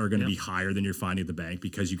rates are going to be higher than you're finding at the bank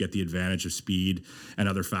because you get the advantage of speed and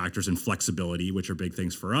other factors and flexibility, which are big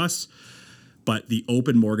things for us. But the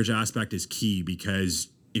open mortgage aspect is key because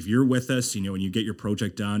if you're with us, and you get your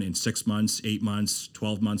project done in 6 months, 8 months,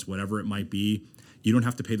 12 months, whatever it might be, you don't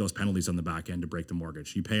have to pay those penalties on the back end to break the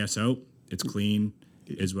mortgage. You pay us out, it's clean,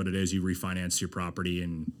 is what it is. You refinance your property,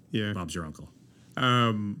 and Bob's your uncle.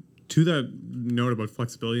 To that note about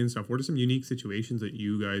flexibility and stuff, what are some unique situations that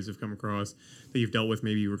you guys have come across that you've dealt with,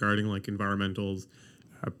 maybe regarding environmentals,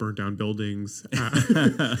 burnt down buildings? What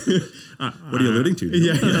are you alluding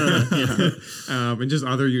to? And just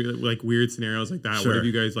other weird scenarios like that. What have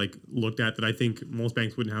you guys looked at that I think most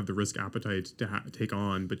banks wouldn't have the risk appetite to take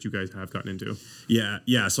on, but you guys have gotten into?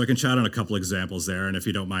 Yeah. So I can chat on a couple examples there, and if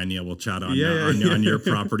you don't mind, Neil, we'll chat on your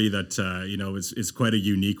property that is quite a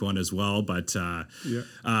unique one as well. But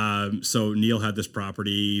so Neil had this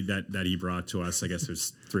property that he brought to us. I guess it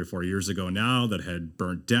was 3 or 4 years ago now that had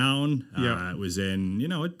burnt down. It was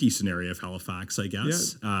in a decent area of Halifax, I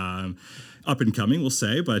guess. Up and coming, we'll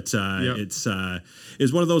say, but it's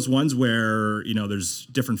one of those ones where there's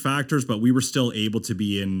different factors, but we were still able to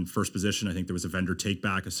be in first position. I think there was a vendor take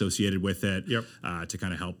back associated with it to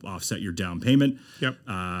kind of help offset your down payment.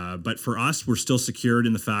 But for us, we're still secured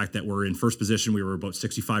in the fact that we're in first position. We were about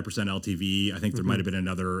 65% LTV. I think there might have been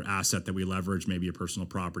another asset that we leveraged, maybe a personal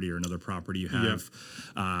property or another property you have,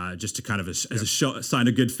 just to kind of as a sign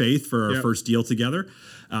of good faith for our first deal together.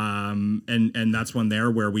 And that's one there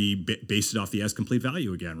where we based it off the as complete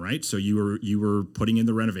value again, right? So you were putting in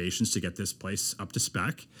the renovations to get this place up to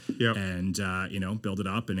spec, and build it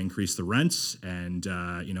up and increase the rents, and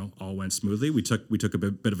all went smoothly. We took a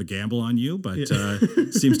bit of a gamble on you, but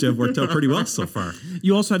seems to have worked out pretty well so far.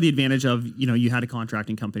 You also had the advantage of you had a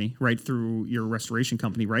contracting company right through your restoration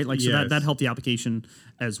company, right? That helped the application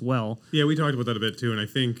as well. Yeah, we talked about that a bit too, and I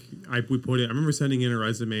think we put it. I remember sending in a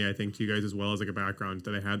resume, I think, to you guys as well as a background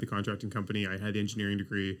that I had the contracting company, I had the engineering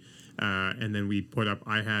degree, and then we put up.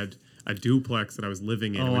 I had a duplex that I was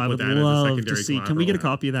living in. Oh, and we I put would that love as a secondary to see. Can we collateral. get a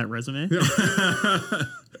copy of that resume?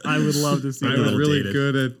 I would love to see I that. was really dated.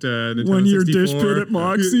 good at Nintendo 1 year dish 64. pit at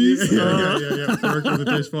Moxie's. Yeah. Worked with a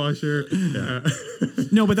dishwasher.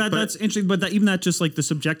 No, but that's interesting. But even that, just the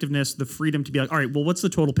subjectiveness, the freedom to be like, all right, well, what's the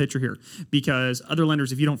total picture here? Because other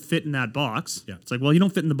lenders, if you don't fit in that box, it's well, you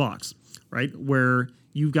don't fit in the box, right? Where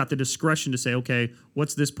you've got the discretion to say, okay,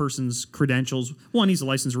 what's this person's credentials? One, he's a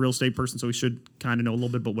licensed real estate person, so he should kind of know a little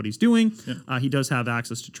bit about what he's doing. He does have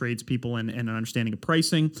access to tradespeople and an understanding of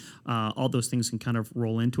pricing. All those things can kind of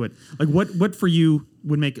roll into it. What for you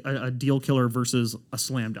would make a deal killer versus a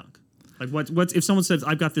slam dunk? Like what's if someone says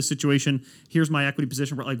I've got this situation, here's my equity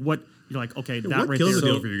position, like what you're like, okay, that what right kills there.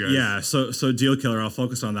 a deal for you guys? Yeah, so deal killer. I'll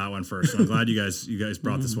focus on that one first. I'm glad you guys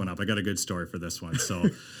brought this one up. I got a good story for this one. So,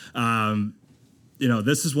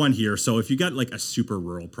 this is one here. So if you got like a super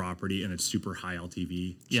rural property and it's super high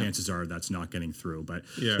LTV, chances are that's not getting through. But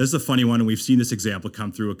this is a funny one, and we've seen this example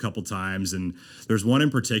come through a couple times. And there's one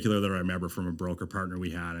in particular that I remember from a broker partner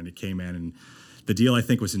we had, and it came in and. The deal, I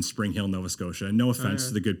think, was in Spring Hill, Nova Scotia. And no offense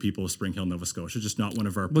to the good people of Spring Hill, Nova Scotia, just not one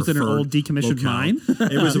of our Was it an old decommissioned mine?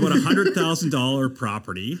 It was about $100,000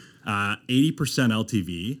 property, 80%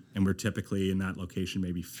 LTV, and we're typically in that location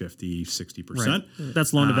maybe 50, 60%. Right.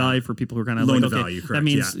 That's loan to value for people who are kind of loan like, to okay, value, that correct,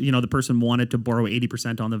 means the person wanted to borrow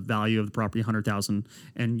 80% on the value of the property, 100,000,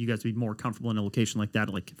 and you guys would be more comfortable in a location like that,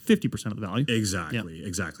 like 50% of the value.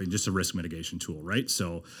 Exactly. Just a risk mitigation tool, right?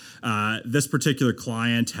 So this particular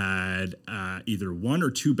client had either one or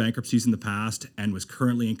two bankruptcies in the past and was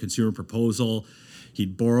currently in consumer proposal.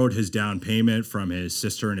 He'd borrowed his down payment from his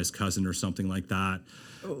sister and his cousin or something like that.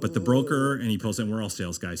 But the broker, and he pulls in, we're all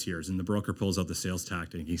sales guys here, and the broker pulls out the sales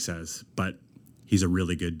tactic. He says, but he's a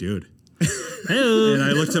really good dude. And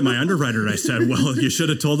I looked at my underwriter and I said, well, you should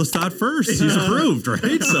have told us that first. He's approved,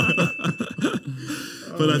 right? So,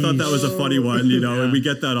 but I thought that was a funny one, and we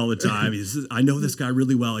get that all the time. I know this guy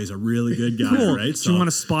really well. He's a really good guy, Cool. right? So you want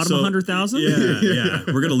to spot him 100,000? Yeah.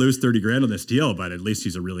 We're going to lose 30 grand on this deal, but at least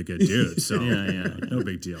he's a really good dude. So no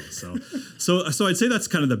big deal. So I'd say that's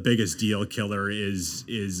kind of the biggest deal killer is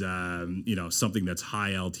something that's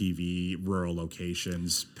high LTV, rural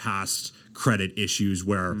locations, past credit issues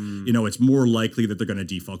where it's more likely that they're going to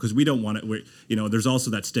default because we don't want it. There's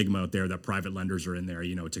also that stigma out there that private lenders are in there,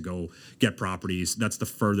 to go get properties. That's the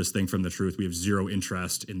furthest thing from the truth. We have zero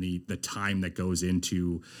interest in the time that goes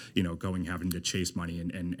into having to chase money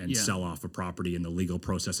and sell off a property and the legal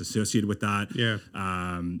process associated with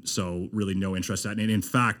that. So really no interest in that. And in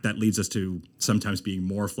fact, that leads us to sometimes being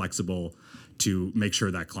more flexible to make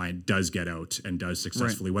sure that client does get out and does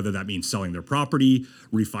successfully, whether that means selling their property,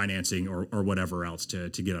 refinancing, or whatever else to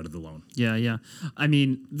get out of the loan. Yeah. I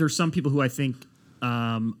mean, there's some people who I think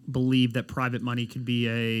believe that private money could be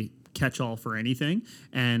a catch-all for anything.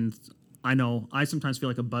 And I know I sometimes feel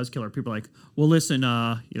like a buzzkiller. People are like, well, listen,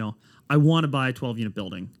 I want to buy a 12-unit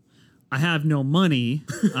building. I have no money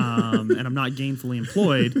and I'm not gainfully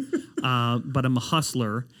employed, but I'm a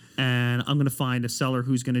hustler. And I'm going to find a seller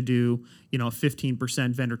who's going to do, a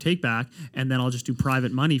 15% vendor take back, and then I'll just do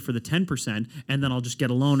private money for the 10%, and then I'll just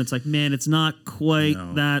get a loan. It's like, man, it's not quite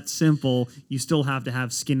that simple. You still have to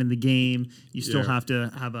have skin in the game. You still have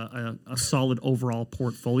to have a solid overall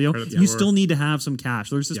portfolio. You still need to have some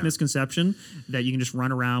cash. There's this misconception that you can just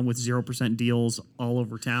run around with 0% deals all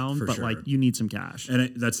over town, but like you need some cash.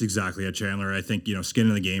 And that's exactly it, Chandler. I think, skin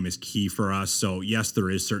in the game is key for us. So yes,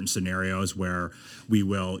 there is certain scenarios where we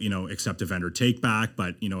will, accept a vendor take back,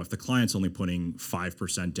 but if the client's only putting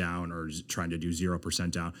 5% down or trying to do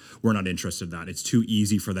 0% down, we're not interested in that. It's too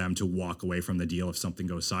easy for them to walk away from the deal if something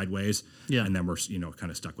goes sideways. Yeah. And then we're, kind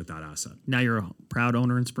of stuck with that asset. Now you're a proud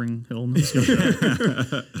owner in Spring Hill, Nova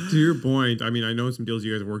Scotia. To your point, I mean, I know some deals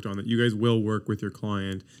you guys have worked on that you guys will work with your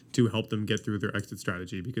client to help them get through their exit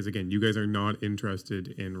strategy because, again, you guys are not interested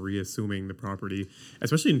in reassuming the property,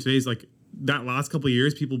 especially in today's, that last couple of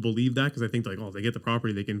years, people believe that because I think if they get the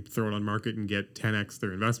property, they can throw it on market and get 10x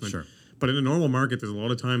their investment. Sure. But in a normal market, there's a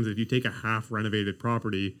lot of times if you take a half renovated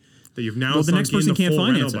property that you've now the next person can't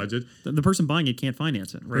finance it. Budget, the person buying it can't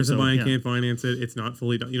finance it. Right? Person buying can't finance it. It's not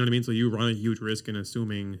fully done. You know what I mean? So you run a huge risk in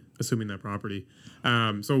assuming that property.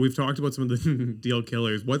 So we've talked about some of the deal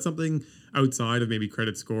killers. What's something outside of maybe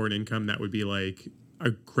credit score and income that would be a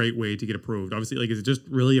great way to get approved? Obviously, is it just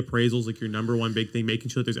really appraisals your number one big thing, making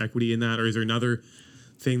sure that there's equity in that, or is there another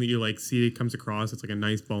thing that you see it comes across it's a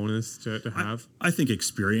nice bonus to have? I think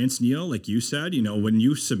experience, Neil, like you said, when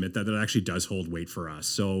you submit that actually does hold weight for us.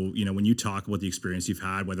 So, when you talk about the experience you've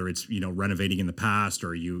had, whether it's, renovating in the past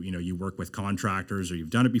or you work with contractors or you've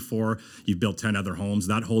done it before, you've built 10 other homes,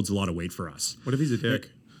 that holds a lot of weight for us. What if he's a dick?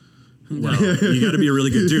 Well, you got to be a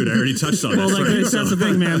really good dude. I already touched on this. That's the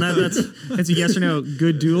thing, man. That's a yes or no.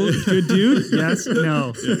 Good dude. Yes,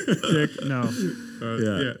 no. Dick, no.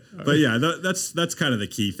 That's kind of the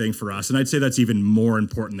key thing for us, and I'd say that's even more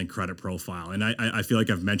important than credit profile. And I feel like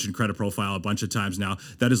I've mentioned credit profile a bunch of times now.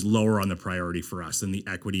 That is lower on the priority for us than the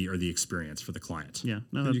equity or the experience for the client. Yeah,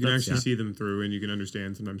 you can actually see them through, and you can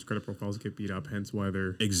understand sometimes credit profiles get beat up, hence why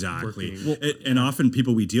they're exactly. And often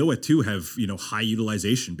people we deal with too have high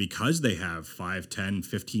utilization because they have 5, 10,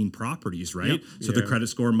 15 properties, right? Yep. So the credit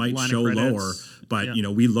score might show lower, but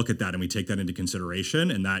we look at that and we take that into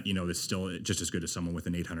consideration, and that is still just as good as someone with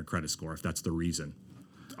an 800 credit score if that's the reason.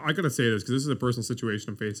 I gotta say this because this is a personal situation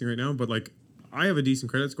I'm facing right now. But like, I have a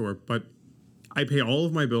decent credit score, but I pay all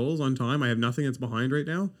of my bills on time. I have nothing that's behind right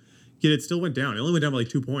now. Yet it still went down. It only went down by like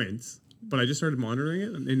 2 points. But I just started monitoring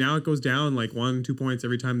it, and now it goes down like 1-2 points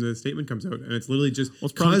every time the statement comes out, and it's literally just Well,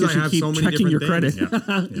 it's probably because because you keep checking your credit.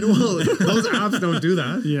 Well, those apps don't do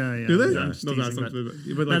that. Yeah. Do they? Yeah, Those teasing, apps don't but- do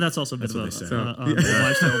that. But like, that's also a bit That's of what a they say.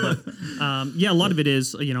 lifestyle. But yeah, a lot of it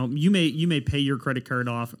is, you may pay your credit card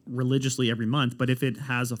off religiously every month, but if it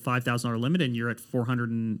has a $5,000 limit and you're at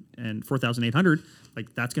 4,800,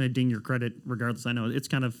 like that's going to ding your credit regardless. I know it's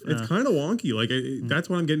kind of it's kind of wonky. Like that's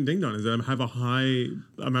what I'm getting dinged on is that I have a high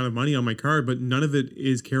amount of money on my card, but none of it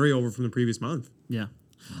is carryover from the previous month. yeah.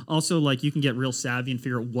 Also, like you can get real savvy and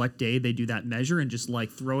figure out what day they do that measure and just like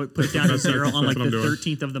throw it, put it down to zero on like what the I'm doing.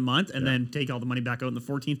 13th of the month, and then take all the money back out on the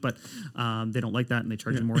 14th. But they don't like that, and they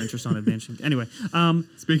charge you more interest on advance. Anyway,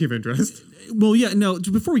 Speaking of interest, well, yeah, no.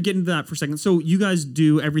 Before we get into that for a second, so you guys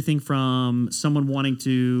do everything from someone wanting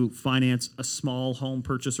to finance a small home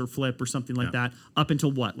purchase or flip or something like that, up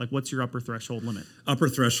until what? Like, what's your upper threshold limit? Upper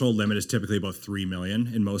threshold limit is typically about $3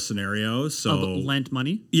 million in most scenarios. So Lent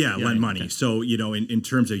money? lend money. okay. So, in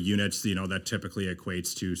terms of units, that typically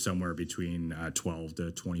equates to somewhere between 12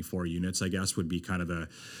 to 24 units, I guess, would be kind of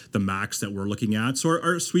the max that we're looking at. So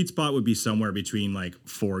our sweet spot would be somewhere between like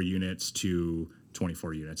 4 units to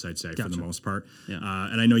 24 units, I'd say, for the most part. Yeah.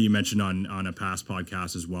 And I know you mentioned on a past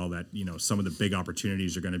podcast as well that, some of the big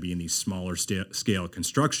opportunities are going to be in these smaller scale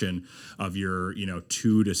construction of your,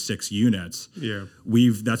 2 to 6 units. Yeah.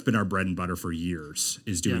 That's been our bread and butter for years,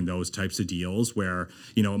 is doing those types of deals where,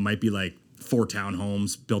 it might be like 4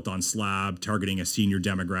 townhomes built on slab, targeting a senior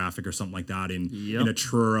demographic or something like that in a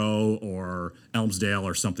Truro or Elmsdale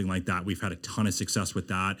or something like that. We've had a ton of success with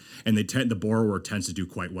that, and the borrower tends to do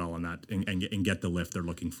quite well on that and get the lift they're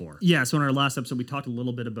looking for. Yeah, so in our last episode, we talked a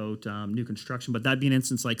little bit about new construction, but that'd be an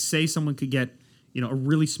instance like, say someone could get, a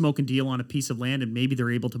really smoking deal on a piece of land and maybe they're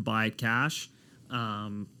able to buy it cash.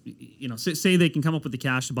 Say they can come up with the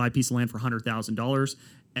cash to buy a piece of land for $100,000,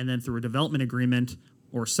 and then through a development agreement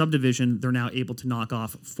or subdivision, they're now able to knock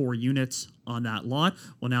off 4 units on that lot.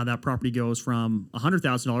 Well, now that property goes from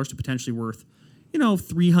 $100,000 to potentially worth,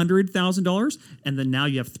 $300,000, and then now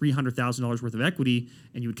you have $300,000 worth of equity,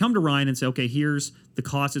 and you would come to Ryan and say, okay, here's the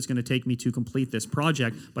cost it's going to take me to complete this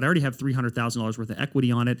project, but I already have $300,000 worth of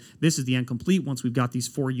equity on it. This is the end complete once we've got these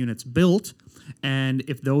 4 units built, and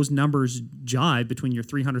if those numbers jive between your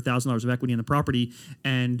 $300,000 of equity in the property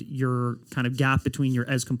and your kind of gap between your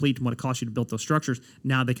as complete and what it costs you to build those structures,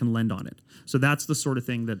 now they can lend on it. So that's the sort of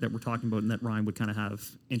thing that we're talking about and that Ryan would kind of have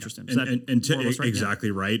interest in. Is that more or less right?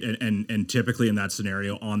 Exactly right. And typically in that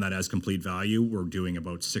scenario, on that as complete value, we're doing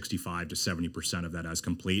about 65 to 70% of that as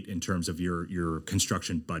complete in terms of your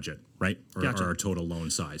construction budget, right? Or our total loan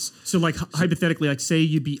size. So like hypothetically, like say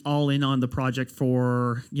you'd be all in on the project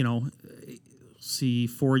for,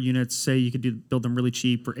 4 units, say you could build them really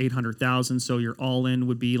cheap for $800,000. So your all in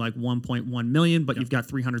would be like 1.1 million, but you've got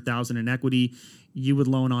 300,000 in equity. You would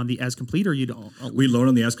loan on the as complete, or we loan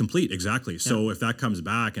on the as complete. Exactly. So if that comes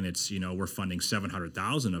back and it's, we're funding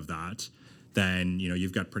 700,000 of that, then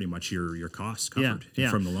you've got pretty much your costs covered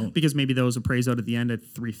from the loan. Because maybe those appraise out at the end at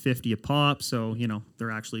 350 a pop, so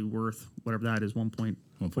they're actually worth whatever that is,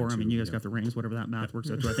 1.4. I mean, you guys got the rings, whatever that math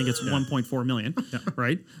works out to. I think it's 1.4 million,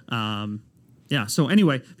 right? So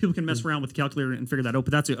anyway, people can mess around with the calculator and figure that out,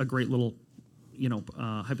 but that's a great little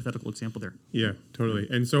hypothetical example there. Yeah, totally.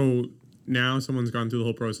 And so now someone's gone through the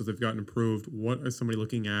whole process, they've gotten approved. What is somebody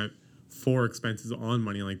looking at for expenses on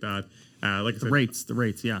money like that? Like I said, The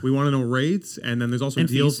rates, yeah. we want to know rates, and then there's also And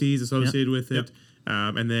deal fees. fees associated with it.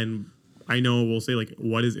 And then I know we'll say, like,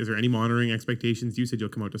 is there any monitoring expectations? You said you'll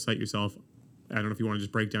come out to site yourself. I don't know if you want to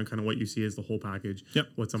just break down kind of what you see as the whole package,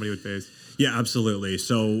 what somebody would face. Yeah, absolutely.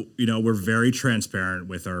 So, we're very transparent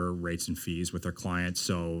with our rates and fees with our clients.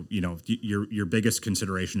 So, your biggest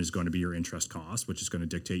consideration is going to be your interest cost, which is going to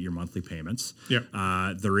dictate your monthly payments.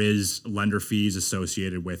 There is lender fees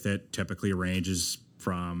associated with it, typically ranges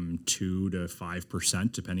from 2 to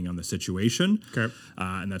 5%, depending on the situation. Okay.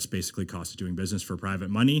 And that's basically cost of doing business for private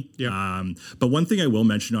money. Yeah. But one thing I will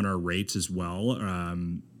mention on our rates as well,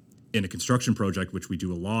 in a construction project, which we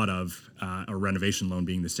do a lot of, a renovation loan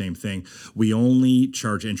being the same thing, we only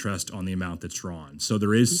charge interest on the amount that's drawn. So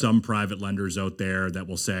there is some private lenders out there that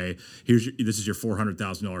will say, this is your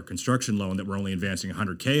 $400,000 construction loan that we're only advancing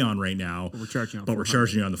 $100K on right now, We're charging on but we're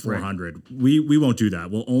charging you on the 400. We won't do that.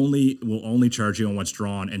 We'll only charge you on what's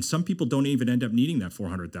drawn. And some people don't even end up needing that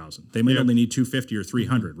 400,000. They might only need 250 or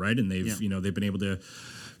 300, right? And they've been able to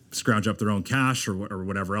scrounge up their own cash or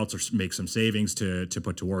whatever else, or make some savings to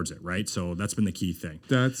put towards it, right? So that's been the key thing.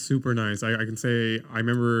 That's super nice. I can say I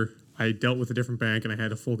remember I dealt with a different bank and I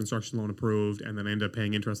had a full construction loan approved, and then I ended up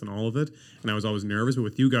paying interest on all of it. And I was always nervous, but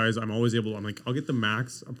with you guys, I'm like, I'll get the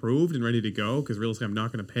max approved and ready to go, because realistically, I'm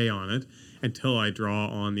not going to pay on it until I draw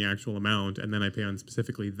on the actual amount, and then I pay on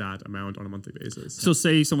specifically that amount on a monthly basis. So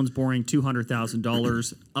say someone's borrowing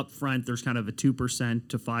 $200,000 up front, there's kind of a 2%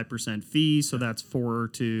 to 5% fee. So that's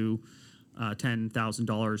 $4,000 to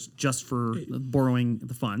 $10,000 just for borrowing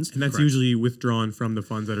the funds. And that's usually withdrawn from the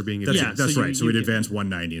funds that are being That's, advanced. that's so right. you- So you we'd get- advance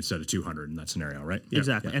 190 instead of 200 in that scenario, right?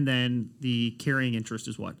 Exactly. And then the carrying interest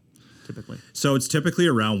is what, typically? So it's typically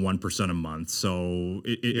around 1% a month. So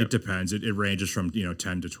it depends. It ranges from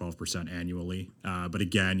 10 to 12% annually. But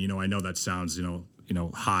again, I know that sounds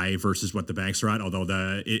high versus what the banks are at, although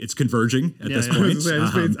it's converging at this yeah.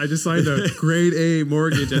 point. I just signed a grade A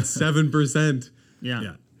mortgage at 7%.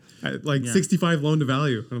 Yeah. At like 65 loan to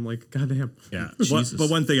value. And I'm like, God damn. Yeah.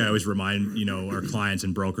 But one thing I always remind, our clients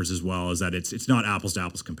and brokers as well is that it's not apples to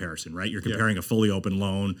apples comparison, right? You're comparing a fully open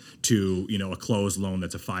loan to, a closed loan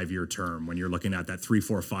that's a 5-year term when you're looking at that 3,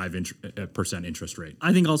 4, 5% interest rate.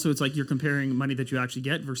 I think also it's like you're comparing money that you actually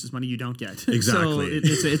get versus money you don't get. Exactly.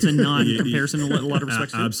 So it's a non-comparison in a lot of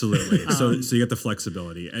respects. Absolutely. So you get the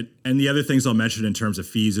flexibility. And the other things I'll mention in terms of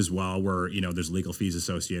fees as well, where, there's legal fees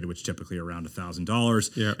associated, which typically are around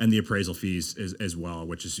 $1,000. Yeah. And the appraisal fees as well,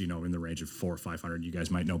 which is, in the range of $400 or $500. You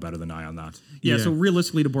guys might know better than I on that. Yeah, so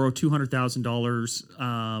realistically, to borrow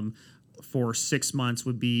 $200,000 for 6 months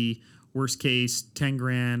would be worst case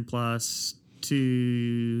 $10,000 plus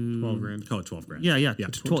 12 grand. Call it 12 grand. Yeah.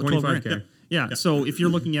 12 grand. 25K. Yeah. So if you're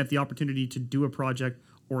looking at the opportunity to do a project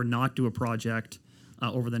or not do a project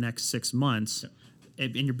over the next 6 months,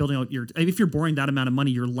 and you're building out if you're borrowing that amount of money,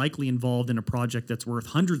 you're likely involved in a project that's worth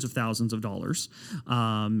hundreds of thousands of dollars.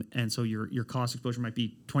 And so your cost exposure might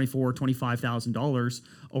be $25,000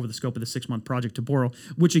 over the scope of the 6-month project to borrow,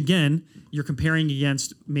 which again, you're comparing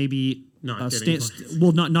against maybe Not getting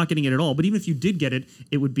not getting it at all. But even if you did get it,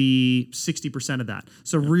 it would be 60% of that.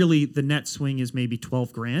 So really the net swing is maybe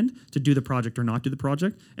 12 grand to do the project or not do the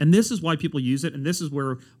project. And this is why people use it. And this is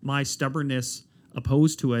where my stubbornness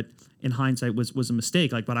opposed to it in hindsight was a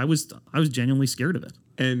mistake. But I was genuinely scared of it.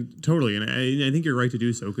 And totally, and I think you're right to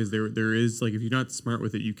do so, because there is, like, if you're not smart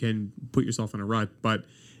with it, you can put yourself in a rut. But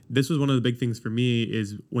this was one of the big things for me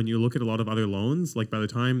is when you look at a lot of other loans, like by the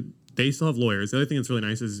time they still have lawyers. The other thing that's really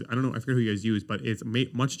nice is, I don't know, I forget who you guys use, but it's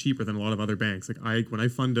much cheaper than a lot of other banks. Like when I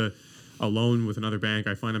fund a loan with another bank,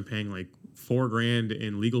 I find I'm paying like $4,000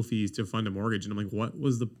 in legal fees to fund a mortgage, and I'm like,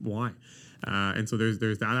 why? And so there's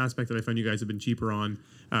that aspect that I find you guys have been cheaper on.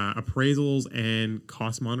 Appraisals and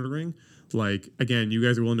cost monitoring. Like, again, you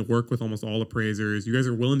guys are willing to work with almost all appraisers. You guys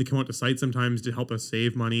are willing to come out to site sometimes to help us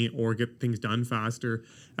save money or get things done faster.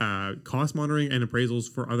 Cost monitoring and appraisals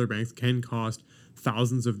for other banks can cost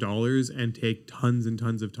thousands of dollars and take tons and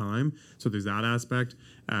tons of time. So there's that aspect.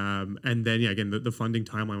 And then, again, the funding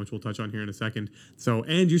timeline, which we'll touch on here in a second. So,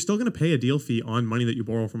 and you're still going to pay a deal fee on money that you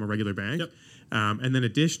borrow from a regular bank. Yep. And then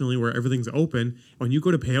additionally, where everything's open, when you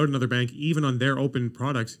go to pay out another bank, even on their open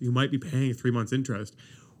products, you might be paying 3 months interest.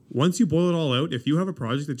 Once you boil it all out, if you have a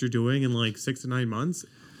project that you're doing in like 6 to 9 months,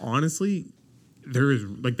 honestly, there is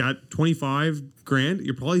like that 25 grand,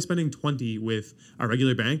 you're probably spending 20 with a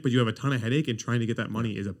regular bank, but you have a ton of headache, and trying to get that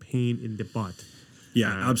money is a pain in the butt.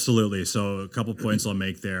 Yeah, absolutely. So a couple points I'll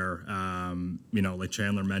make there. Like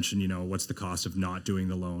Chandler mentioned, what's the cost of not doing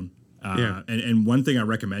the loan? And one thing I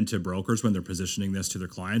recommend to brokers when they're positioning this to their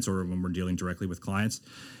clients or when we're dealing directly with clients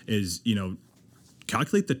is,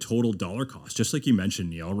 calculate the total dollar cost, just like you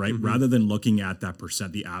mentioned, Neil, right? Mm-hmm. Rather than looking at that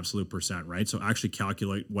percent, the absolute percent, right? So actually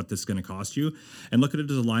calculate what this is going to cost you and look at it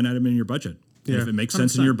as a line item in your budget. And if it makes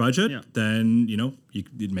sense in your budget, then,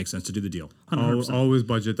 it makes sense to do the deal. Always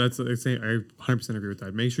budget. I 100% agree with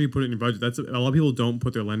that. Make sure you put it in your budget. A lot of people don't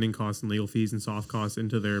put their lending costs and legal fees and soft costs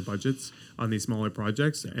into their budgets on these smaller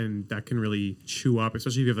projects. And that can really chew up,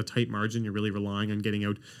 especially if you have a tight margin, you're really relying on getting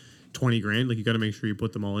out 20 grand. Like, you got to make sure you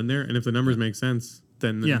put them all in there. And if the numbers make sense,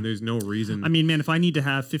 then there's no reason. I mean, man, if I need to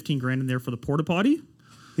have 15 grand in there for the porta potty,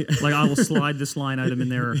 like, I will slide this line item in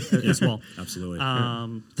there as well. Absolutely.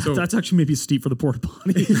 So that's actually maybe steep for the porta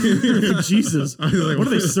potty. Jesus, what are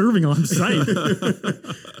they serving on site?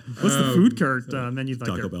 What's the food cart menu like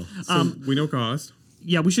Taco there? Bell. So we know cost.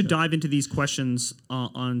 Yeah, we should dive into these questions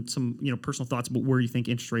on some personal thoughts about where you think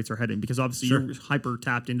interest rates are heading, because obviously you're hyper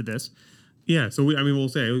tapped into this. Yeah, so we'll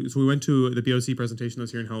say, so we went to the BOC presentation that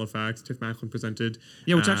was here in Halifax. Tiff Macklin presented.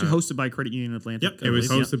 Yeah, which actually hosted by Credit Union Atlantic. Yep, it was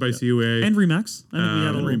hosted by Yeah. CUA. And Remax. I think we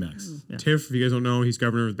had a little Remax. Yeah. Tiff, if you guys don't know, he's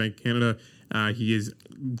governor of the Bank of Canada. He is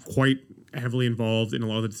quite heavily involved in a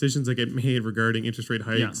lot of the decisions that get made regarding interest rate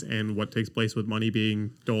hikes and what takes place with money being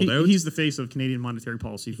doled out. He's the face of Canadian monetary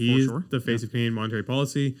policy He's for sure. the face of Canadian monetary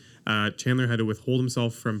policy. Chandler had to withhold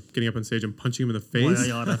himself from getting up on stage and punching him in the face.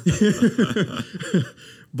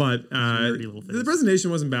 But the presentation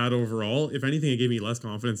wasn't bad overall. If anything, it gave me less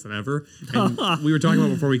confidence than ever. And we were talking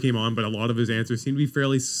about before we came on, but a lot of his answers seemed to be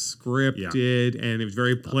fairly scripted, and it was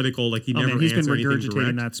very political. Like he's been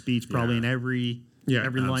regurgitating that speech probably in every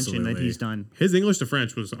luncheon that he's done. His English to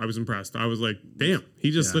French I was impressed. I was like, damn,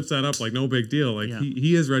 he just slips that up like no big deal. Like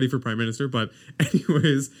he is ready for prime minister. But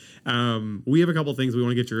anyways, we have a couple things we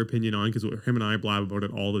want to get your opinion on because him and I blab about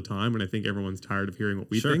it all the time, and I think everyone's tired of hearing what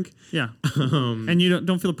we think. Yeah, and you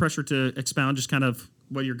don't feel the pressure to expound. Just kind of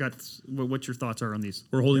what your thoughts are on these.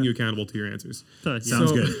 We're holding you accountable to your answers.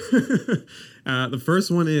 Sounds good. The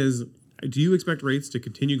first one is: do you expect rates to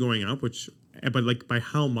continue going up? But like by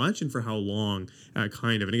how much and for how long?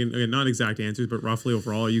 Kind of. And again, not exact answers, but roughly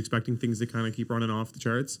overall, are you expecting things to kind of keep running off the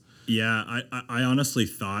charts? Yeah, I honestly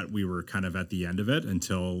thought we were kind of at the end of it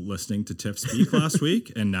until listening to Tiff speak last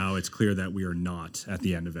week, and now it's clear that we are not at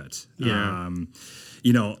the end of it. Yeah.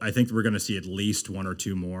 I think we're going to see at least one or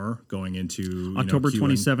two more going into October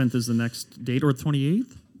 27th is the next date, or the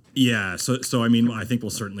 28th. Yeah, so I mean, I think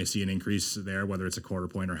we'll certainly see an increase there, whether it's a quarter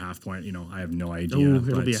point or half point. I have no idea. Oh,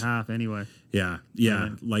 it'll be a half anyway. Yeah,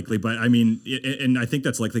 likely. But I mean, and I think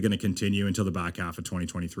that's likely going to continue until the back half of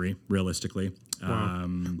 2023, realistically. Wow.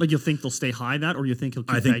 Like, you'll think they'll stay high or you think he'll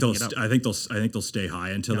keep I think they'll. it up? I think they'll stay high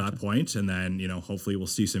until that point, and then hopefully we'll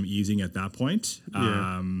see some easing at that point.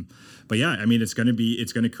 Yeah. But yeah, I mean, it's going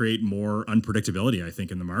to create more unpredictability, I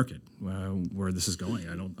think, in the market where this is going.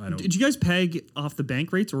 I don't. Did you guys peg off the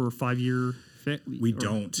bank rates or 5-year? We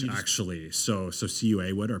don't actually. So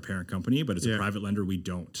CUA would, our parent company, but it's a private lender. We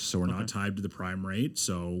don't. So we're not tied to the prime rate.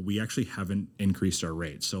 So we actually haven't increased our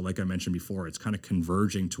rate. So like I mentioned before, it's kind of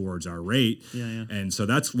converging towards our rate. Yeah. And so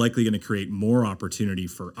that's likely going to create more opportunity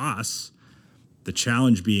for us. The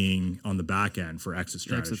challenge being on the back end for exit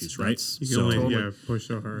strategies, right? You can only push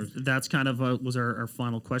so hard. That's kind of was our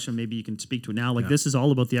final question. Maybe you can speak to it now. Like this is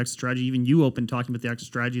all about the exit strategy. Even you opened talking about the exit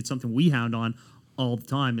strategy. It's something we hound on all the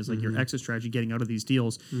time is like your exit strategy, getting out of these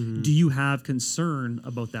deals. Do you have concern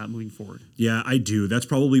about that moving forward? Yeah, I do. That's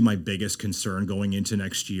probably my biggest concern going into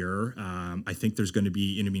next year. I think there's going to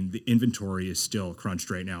be, the inventory is still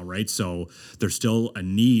crunched right now, right? So there's still a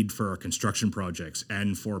need for our construction projects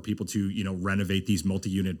and for people to, renovate these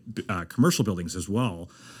multi-unit commercial buildings as well.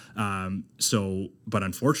 But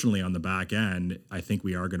unfortunately on the back end, I think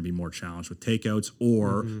we are going to be more challenged with takeouts,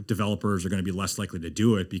 or developers are going to be less likely to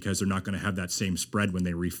do it because they're not going to have that same spread when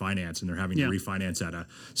they refinance, and they're having to refinance at a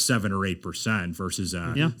 7 or 8% versus 3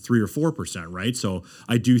 or 4%, right? So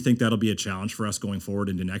I do think that'll be a challenge for us going forward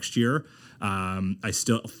into next year. I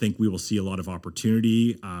still think we will see a lot of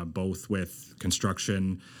opportunity, both with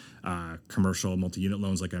construction, commercial multi-unit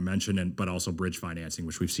loans, like I mentioned, but also bridge financing,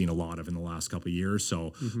 which we've seen a lot of in the last couple of years.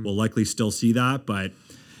 So we'll likely still see that, but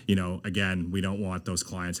again, we don't want those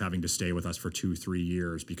clients having to stay with us for 2-3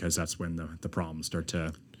 years, because that's when the problems start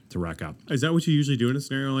to rack up. Is that what you usually do in a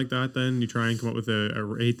scenario like that? Then you try and come up with a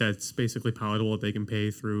rate that's basically palatable that they can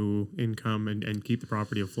pay through income and keep the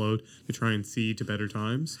property afloat to try and see to better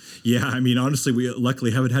times? Yeah, honestly, we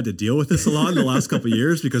luckily haven't had to deal with this a lot in the last couple of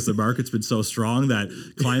years, because the market's been so strong that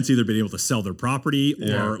clients either been able to sell their property,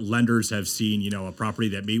 or lenders have seen, a property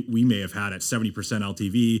that we may have had at 70%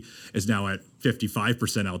 LTV is now at 55%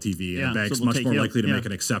 LTV, and the bank's much more likely to make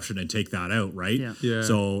an exception and take that out, right? Yeah.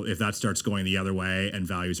 So if that starts going the other way and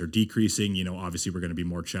values are decreasing, obviously we're going to be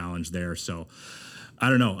more challenged there. So I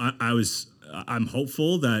don't know. I'm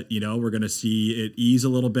hopeful that, we're going to see it ease a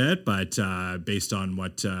little bit, but based on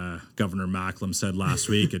what Governor Macklem said last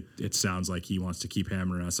week, it sounds like he wants to keep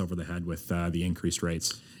hammering us over the head with the increased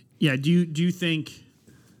rates. Yeah. Do you think,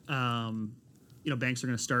 banks are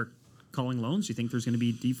going to start calling loans? Do you think there's going to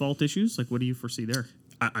be default issues? Like, what do you foresee there?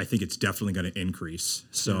 I think it's definitely going to increase.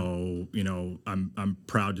 So, I'm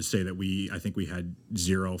proud to say that I think we had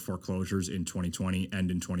 0 foreclosures in 2020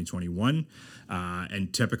 and in 2021.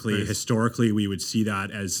 And typically, historically, we would see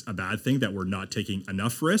that as a bad thing, that we're not taking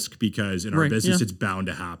enough risk, because in our business, it's bound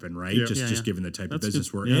to happen, right? Just given the type of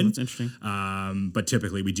business we're in. That's interesting. But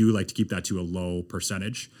typically, we do like to keep that to a low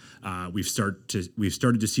percentage. We've started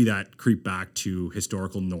to see that creep back to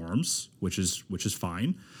historical norms, which is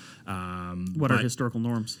fine. What are historical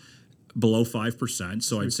norms? Below 5%.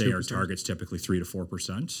 So I'd say our target's typically 3 to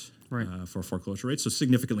 4%. Right. For foreclosure rates, so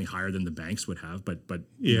significantly higher than the banks would have, but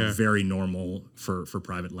you know, very normal for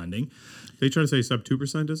private lending. They try to say sub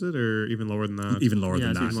 2%, is it, or even lower than that? Even lower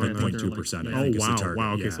than it's that, even lower like than that. 0.2%. They're I Oh think is the wow, target.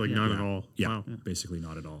 wow. Okay, Yeah. so like not at all. Yeah, Wow. basically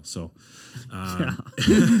not at all. So,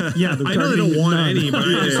 Yeah, I know they don't want any, but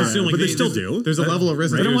I just assume like but they still do. There's a level of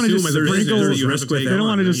risk. They that don't you wanna assume just as a business sprinkle that you have risk to with take them. They don't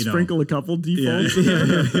want to on, just you know. sprinkle a couple defaults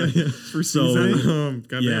for So, season.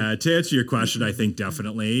 goddamn. Yeah, to answer your question, I think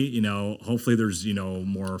definitely, you know, hopefully there's, you know,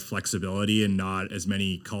 more flexibility and not as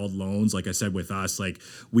many called loans. Like I said, with us, like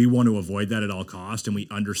we want to avoid that at all cost, and we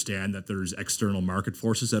understand that there's external market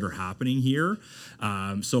forces that are happening here.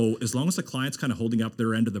 So as long as the client's kind of holding up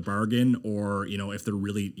their end of the bargain, or, you know, if they're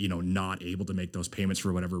really, you know, not able to make those payments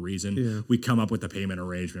for whatever reason, we come up with a payment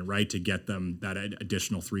arrangement, right, to get them that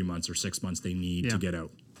additional 3 months or 6 months they need to get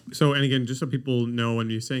out. So, and again, just so people know, when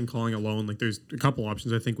you're saying calling a loan, like there's a couple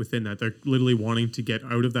options I think within that. They're literally wanting to get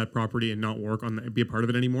out of that property and not work on be a part of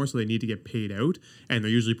it anymore, so they need to get paid out, and they're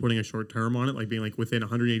usually putting a short term on it, like being like within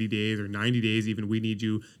 180 days or 90 days even, we need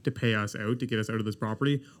you to pay us out to get us out of this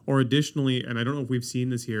property. Or additionally, and I don't know if we've seen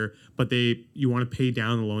this here, but you want to pay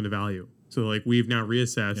down the loan to value. So like we've now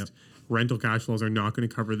reassessed. Rental cash flows are not going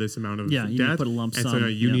to cover this amount of Yeah, you need to debt. put a lump and so sum, now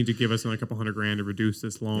you yeah. need to give us another couple $100,000 to reduce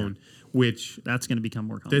this loan, which That's going to become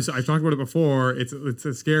more common. this I've talked about it before. It's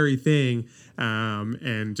a scary thing,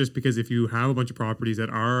 and just because if you have a bunch of properties that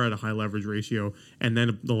are at a high leverage ratio, and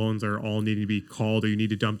then the loans are all needing to be called, or you need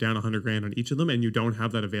to dump down $100,000 on each of them, and you don't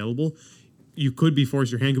have that available, you could be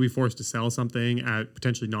forced. Your hand could be forced to sell something at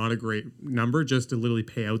potentially not a great number just to literally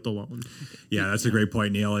pay out the loan. Yeah, that's a great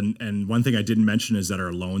point, Neil. And one thing I didn't mention is that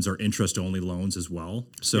our loans are interest-only loans as well.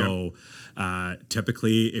 So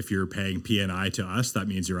typically, if you're paying P&I to us, that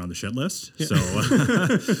means you're on the shit list. So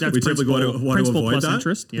That's we typically want to principal avoid plus that.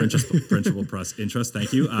 interest. Yeah. Principal plus interest.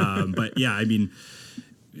 Thank you. But yeah, I mean,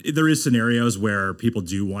 there is scenarios where people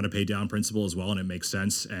do want to pay down principal as well, and it makes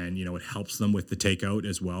sense, and you know it helps them with the takeout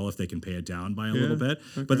as well if they can pay it down by a little bit.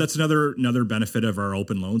 Okay. But that's another benefit of our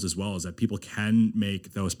open loans as well, is that people can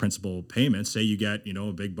make those principal payments. Say you get, you know,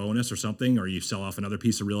 a big bonus or something, or you sell off another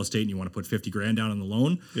piece of real estate and you want to put $50,000 down on the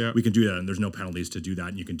loan. Yeah. We can do that, and there's no penalties to do that,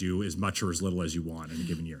 and you can do as much or as little as you want in a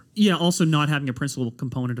given year. Yeah, also not having a principal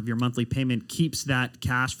component of your monthly payment keeps that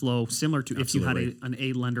cash flow similar to if you had an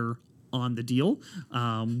A lender on the deal,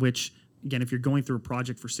 which again, if you're going through a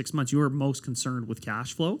project for 6 months, you are most concerned with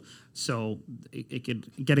cash flow. So it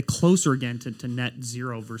could get it closer again to net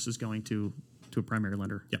zero versus going to a primary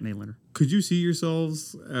lender, an A lender. Could you see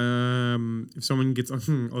yourselves, if someone gets,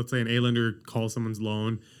 let's say an A lender calls someone's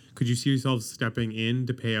loan, could you see yourselves stepping in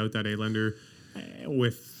to pay out that A lender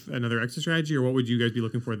with another exit strategy, or what would you guys be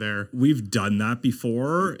looking for there? We've done that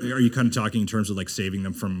before. Are you kind of talking in terms of like saving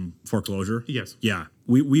them from foreclosure? Yes. Yeah.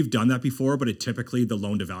 We've done that before, but it typically the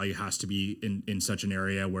loan to value has to be in such an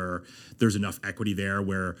area where there's enough equity there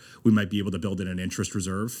where we might be able to build in an interest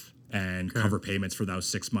reserve and cover payments for those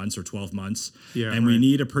 6 months or 12 months. Yeah, and we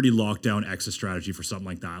need a pretty locked down exit strategy for something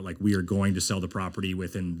like that. Like we are going to sell the property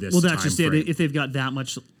within this Well, that's time just frame. it. If they've got that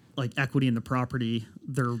much like equity in the property,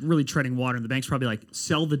 they're really treading water, and the bank's probably like,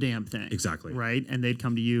 sell the damn thing. Exactly. Right? And they'd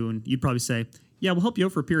come to you, and you'd probably say, yeah, we'll help you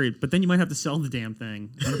out for a period, but then you might have to sell the damn thing,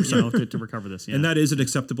 you know, to recover this. Yeah. And that is an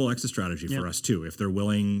acceptable exit strategy for us too. If they're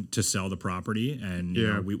willing to sell the property, and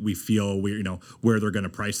you know, we feel where they're going to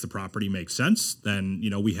price the property makes sense, then you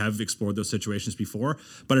know we have explored those situations before.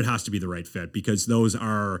 But it has to be the right fit, because those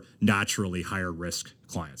are naturally higher risk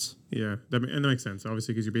clients. Yeah, that makes sense,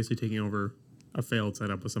 obviously, because you're basically taking over a failed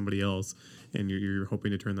setup with somebody else, and you're hoping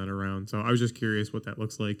to turn that around. So I was just curious what that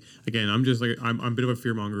looks like. Again, I'm a bit of a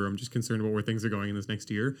fearmonger. I'm just concerned about where things are going in this next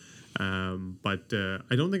year. But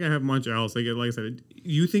I don't think I have much else. Like I said,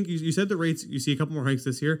 you think you said the rates, you see a couple more hikes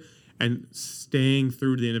this year and staying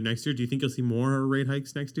through to the end of next year. Do you think you'll see more rate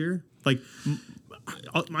hikes next year? Like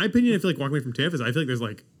my opinion, I feel like walking away from TIF is I feel like there's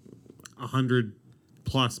like 100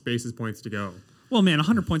 plus basis points to go. Well, man,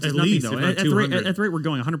 100 points is At nothing, least, though. if not At the rate 200. we're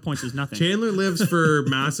going, 100 points is nothing. Chandler lives for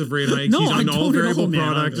massive rate hikes. No, He's I on don't all at variable all, man.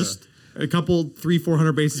 I'm products. just- A couple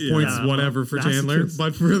 300-400 basis points, Yeah. whatever for That's Chandler. just-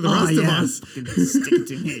 But for the rest of us, Fucking stick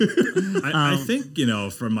to me. I think, you know,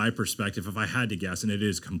 from my perspective, if I had to guess, and it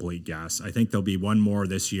is complete guess, I think there'll be one more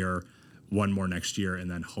this year, one more next year, and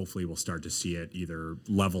then hopefully we'll start to see it either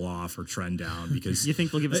level off or trend down. Because You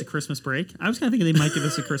think they'll give us a Christmas break? I was kind of thinking they might give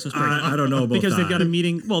us a Christmas break. I don't know about because they've that. got a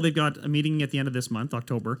meeting. Well, they've got a meeting at the end of this month,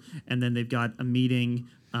 October, and then they've got a meeting.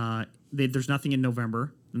 There's nothing in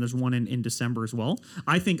November, and there's one in December as well.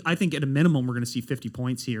 I think at a minimum we're going to see 50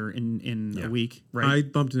 points here in a week, right? I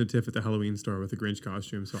bumped into Tiff at the Halloween store with a Grinch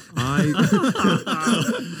costume, so I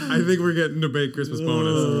I think we're getting a big Christmas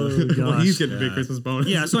bonus. Well, he's getting a big Christmas bonus.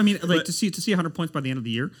 Yeah, so I mean, like to see 100 points by the end of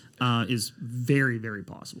the year is very, very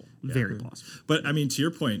possible. Very possible. But I mean, to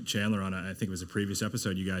your point, Chandler, on I think it was a previous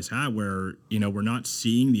episode you guys had where we're not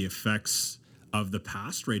seeing the effects of the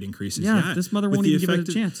past rate increases yet. This mother With won't the even give it a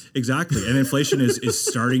effect- chance. Exactly. And inflation is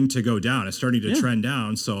starting to go down. It's starting to trend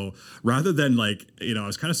down. So rather than I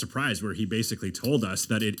was kind of surprised where he basically told us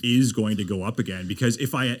that it is going to go up again. Because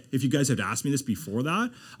if you guys had asked me this before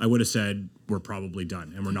that, I would have said we're probably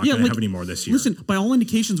done and we're not going to have any more this year. Listen, by all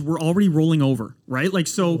indications, we're already rolling over, right? Like,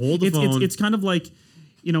 so Hold the phone. it's kind of like,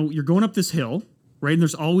 you're going up this hill, right? And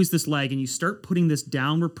there's always this lag, and you start putting this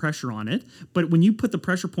downward pressure on it. But when you put the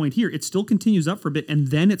pressure point here, it still continues up for a bit, and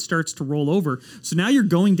then it starts to roll over. So now you're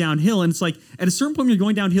going downhill, and it's like at a certain point when you're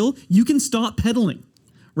going downhill, you can stop pedaling,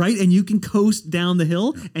 right? And you can coast down the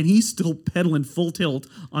hill, and he's still pedaling full tilt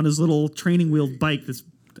on his little training wheeled bike.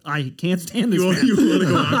 I can't stand this. You man. want to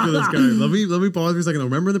go after this guy? Let me pause for a second.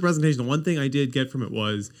 Remember in the presentation, the one thing I did get from it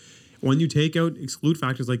was when you exclude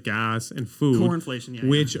factors like gas and food, Core inflation,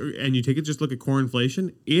 and you just look at core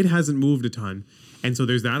inflation, it hasn't moved a ton. And so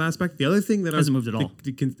there's that aspect. The other thing that Hasn't moved at all.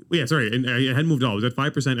 And it hadn't moved at all. It was at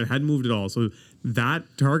 5%. It hadn't moved at all. So that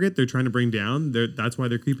target they're trying to bring down. That's why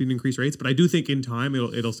they're creeping to increase rates. But I do think in time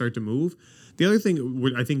it'll start to move. The other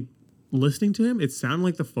thing, I think, listening to him, it sounded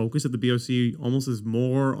like the focus of the BOC almost is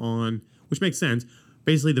more on, which makes sense,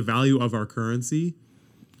 basically the value of our currency.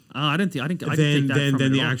 I didn't take that Than from the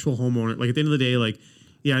it at all. actual homeowner. Like at the end of the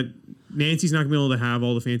day, Nancy's not gonna be able to have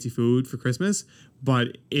all the fancy food for Christmas.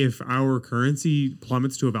 But if our currency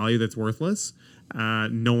plummets to a value that's worthless,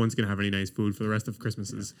 no one's gonna have any nice food for the rest of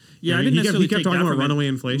Christmases. Yeah, I mean, didn't necessarily he kept take talking that about from it. runaway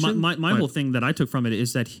inflation. My whole thing that I took from it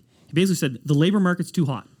is that he basically said the labor market's too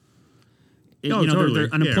hot. Totally.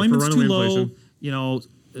 Their unemployment's for too runaway low.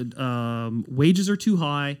 inflation. Wages are too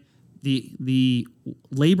high. The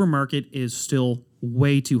labor market is still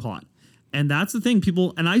way too hot, and that's the thing.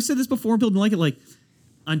 People, and I said this before, and people didn't like it. Like,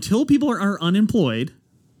 until people are unemployed,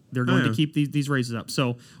 they're going to keep these raises up.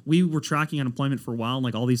 So we were tracking unemployment for a while, and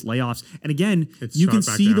like all these layoffs. And again, It's you shot can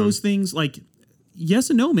back see down. those things like. Yes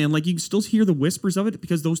and no, man. Like, you can still hear the whispers of it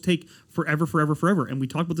because those take forever. And we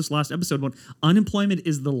talked about this last episode about unemployment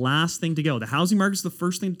is the last thing to go. The housing market's the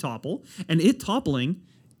first thing to topple, and it toppling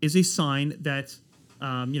is a sign that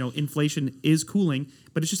inflation is cooling,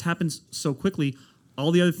 but it just happens so quickly.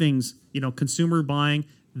 All the other things, consumer buying,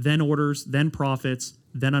 then orders, then profits,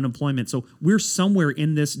 then unemployment. So we're somewhere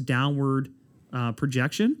in this downward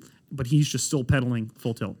projection, but he's just still pedaling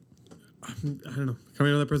full tilt. I don't know.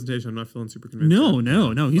 Coming out of that presentation, I'm not feeling super convinced.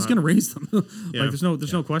 No. He's going to raise them. Yeah. There's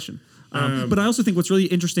no question. But I also think what's really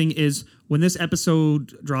interesting is when this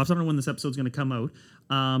episode drops. I don't know when this episode's going to come out,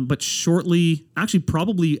 but shortly, actually,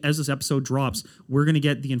 probably as this episode drops, we're going to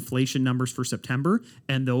get the inflation numbers for September,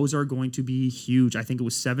 and those are going to be huge. I think it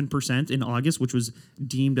was 7% in August, which was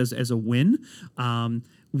deemed as a win.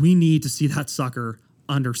 We need to see that sucker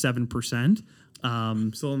under 7%.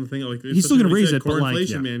 I'm still on the thing. He's still going to raise it, core but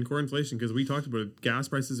inflation, man. Core inflation, because we talked about it. Gas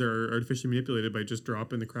prices are artificially manipulated by just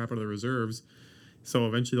dropping the crap out of the reserves. So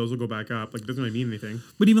eventually those will go back up. It doesn't really mean anything.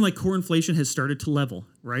 But even core inflation has started to level,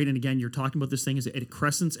 right? And again, you're talking about this thing as it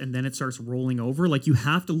crescents and then it starts rolling over. Like, you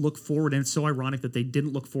have to look forward, and it's so ironic that they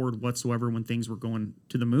didn't look forward whatsoever when things were going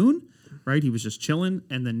to the moon, right? He was just chilling,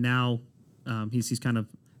 and then now he's kind of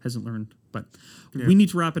hasn't learned. But we need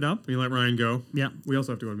to wrap it up. We let Ryan go. Yeah. We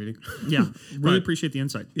also have to go to a meeting. Yeah, really But- appreciate the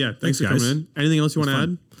insight. Yeah, thanks for guys. coming in. Anything else you want to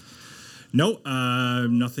add? No,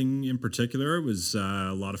 nothing in particular. It was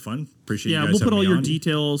a lot of fun. Appreciate you Yeah, guys we'll put having all me your on.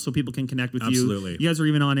 details so people can connect with Absolutely. you. You guys are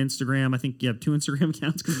even on Instagram. I think you have 2 Instagram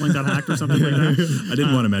accounts because one got hacked or something like that. I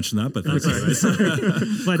didn't want to mention that, but thanks anyways.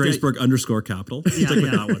 But, Gracebrook_capital. Stick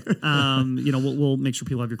with that one. We'll make sure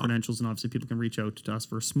people have your credentials, and obviously people can reach out to us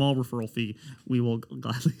for a small referral fee. We will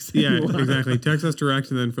gladly send Yeah, you one. exactly. Text us direct,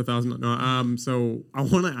 and then for 1,000. No, so I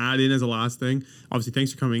want to add in as a last thing. Obviously,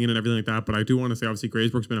 thanks for coming in and everything like that. But I do want to say, obviously,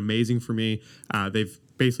 Gracebrook's been amazing for me. They've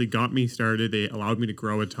basically got me started. They allowed me to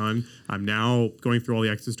grow a ton. I'm now going through all the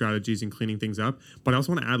exit strategies and cleaning things up. But I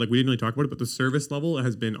also want to add, we didn't really talk about it, but the service level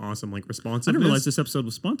has been awesome. Responsiveness. I didn't realize this episode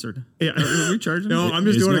was sponsored. Yeah, Are we charging? No, us? I'm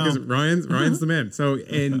just Is doing it now. because Ryan's the man. So,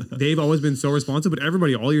 and they've always been so responsive, but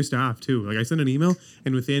everybody, all your staff too. I send an email,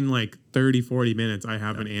 and within 30, 40 minutes, I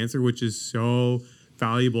have an answer, which is so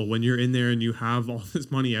valuable when you're in there and you have all this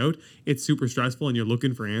money out. It's super stressful and you're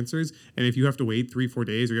looking for answers. And if you have to wait 3-4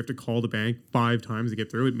 days or you have to call the bank 5 times to get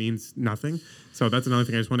through, it means nothing. So that's another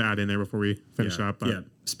thing I just want to add in there before we finish up. But Yeah.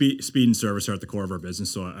 Speed and service are at the core of our business.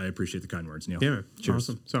 So I appreciate the kind words, Neil. yeah, Cheers.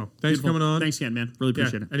 awesome. So thanks for coming on. Thanks again, man. Really Yeah.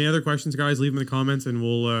 appreciate it. Any other questions, guys? Leave them in the comments and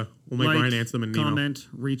we'll make Like, Ryan answer them in an email. comment,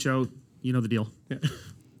 reach out. You know the deal. Yeah.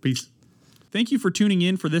 Peace. Thank you for tuning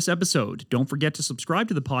in for this episode. Don't forget to subscribe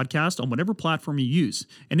to the podcast on whatever platform you use.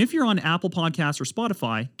 And if you're on Apple Podcasts or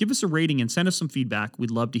Spotify, give us a rating and send us some feedback.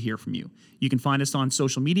 We'd love to hear from you. You can find us on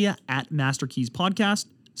social media at Master Keys Podcast.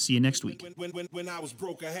 See you next week. When I was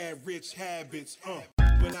broke, I had rich habits.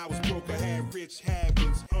 When I was broke, I had rich habits.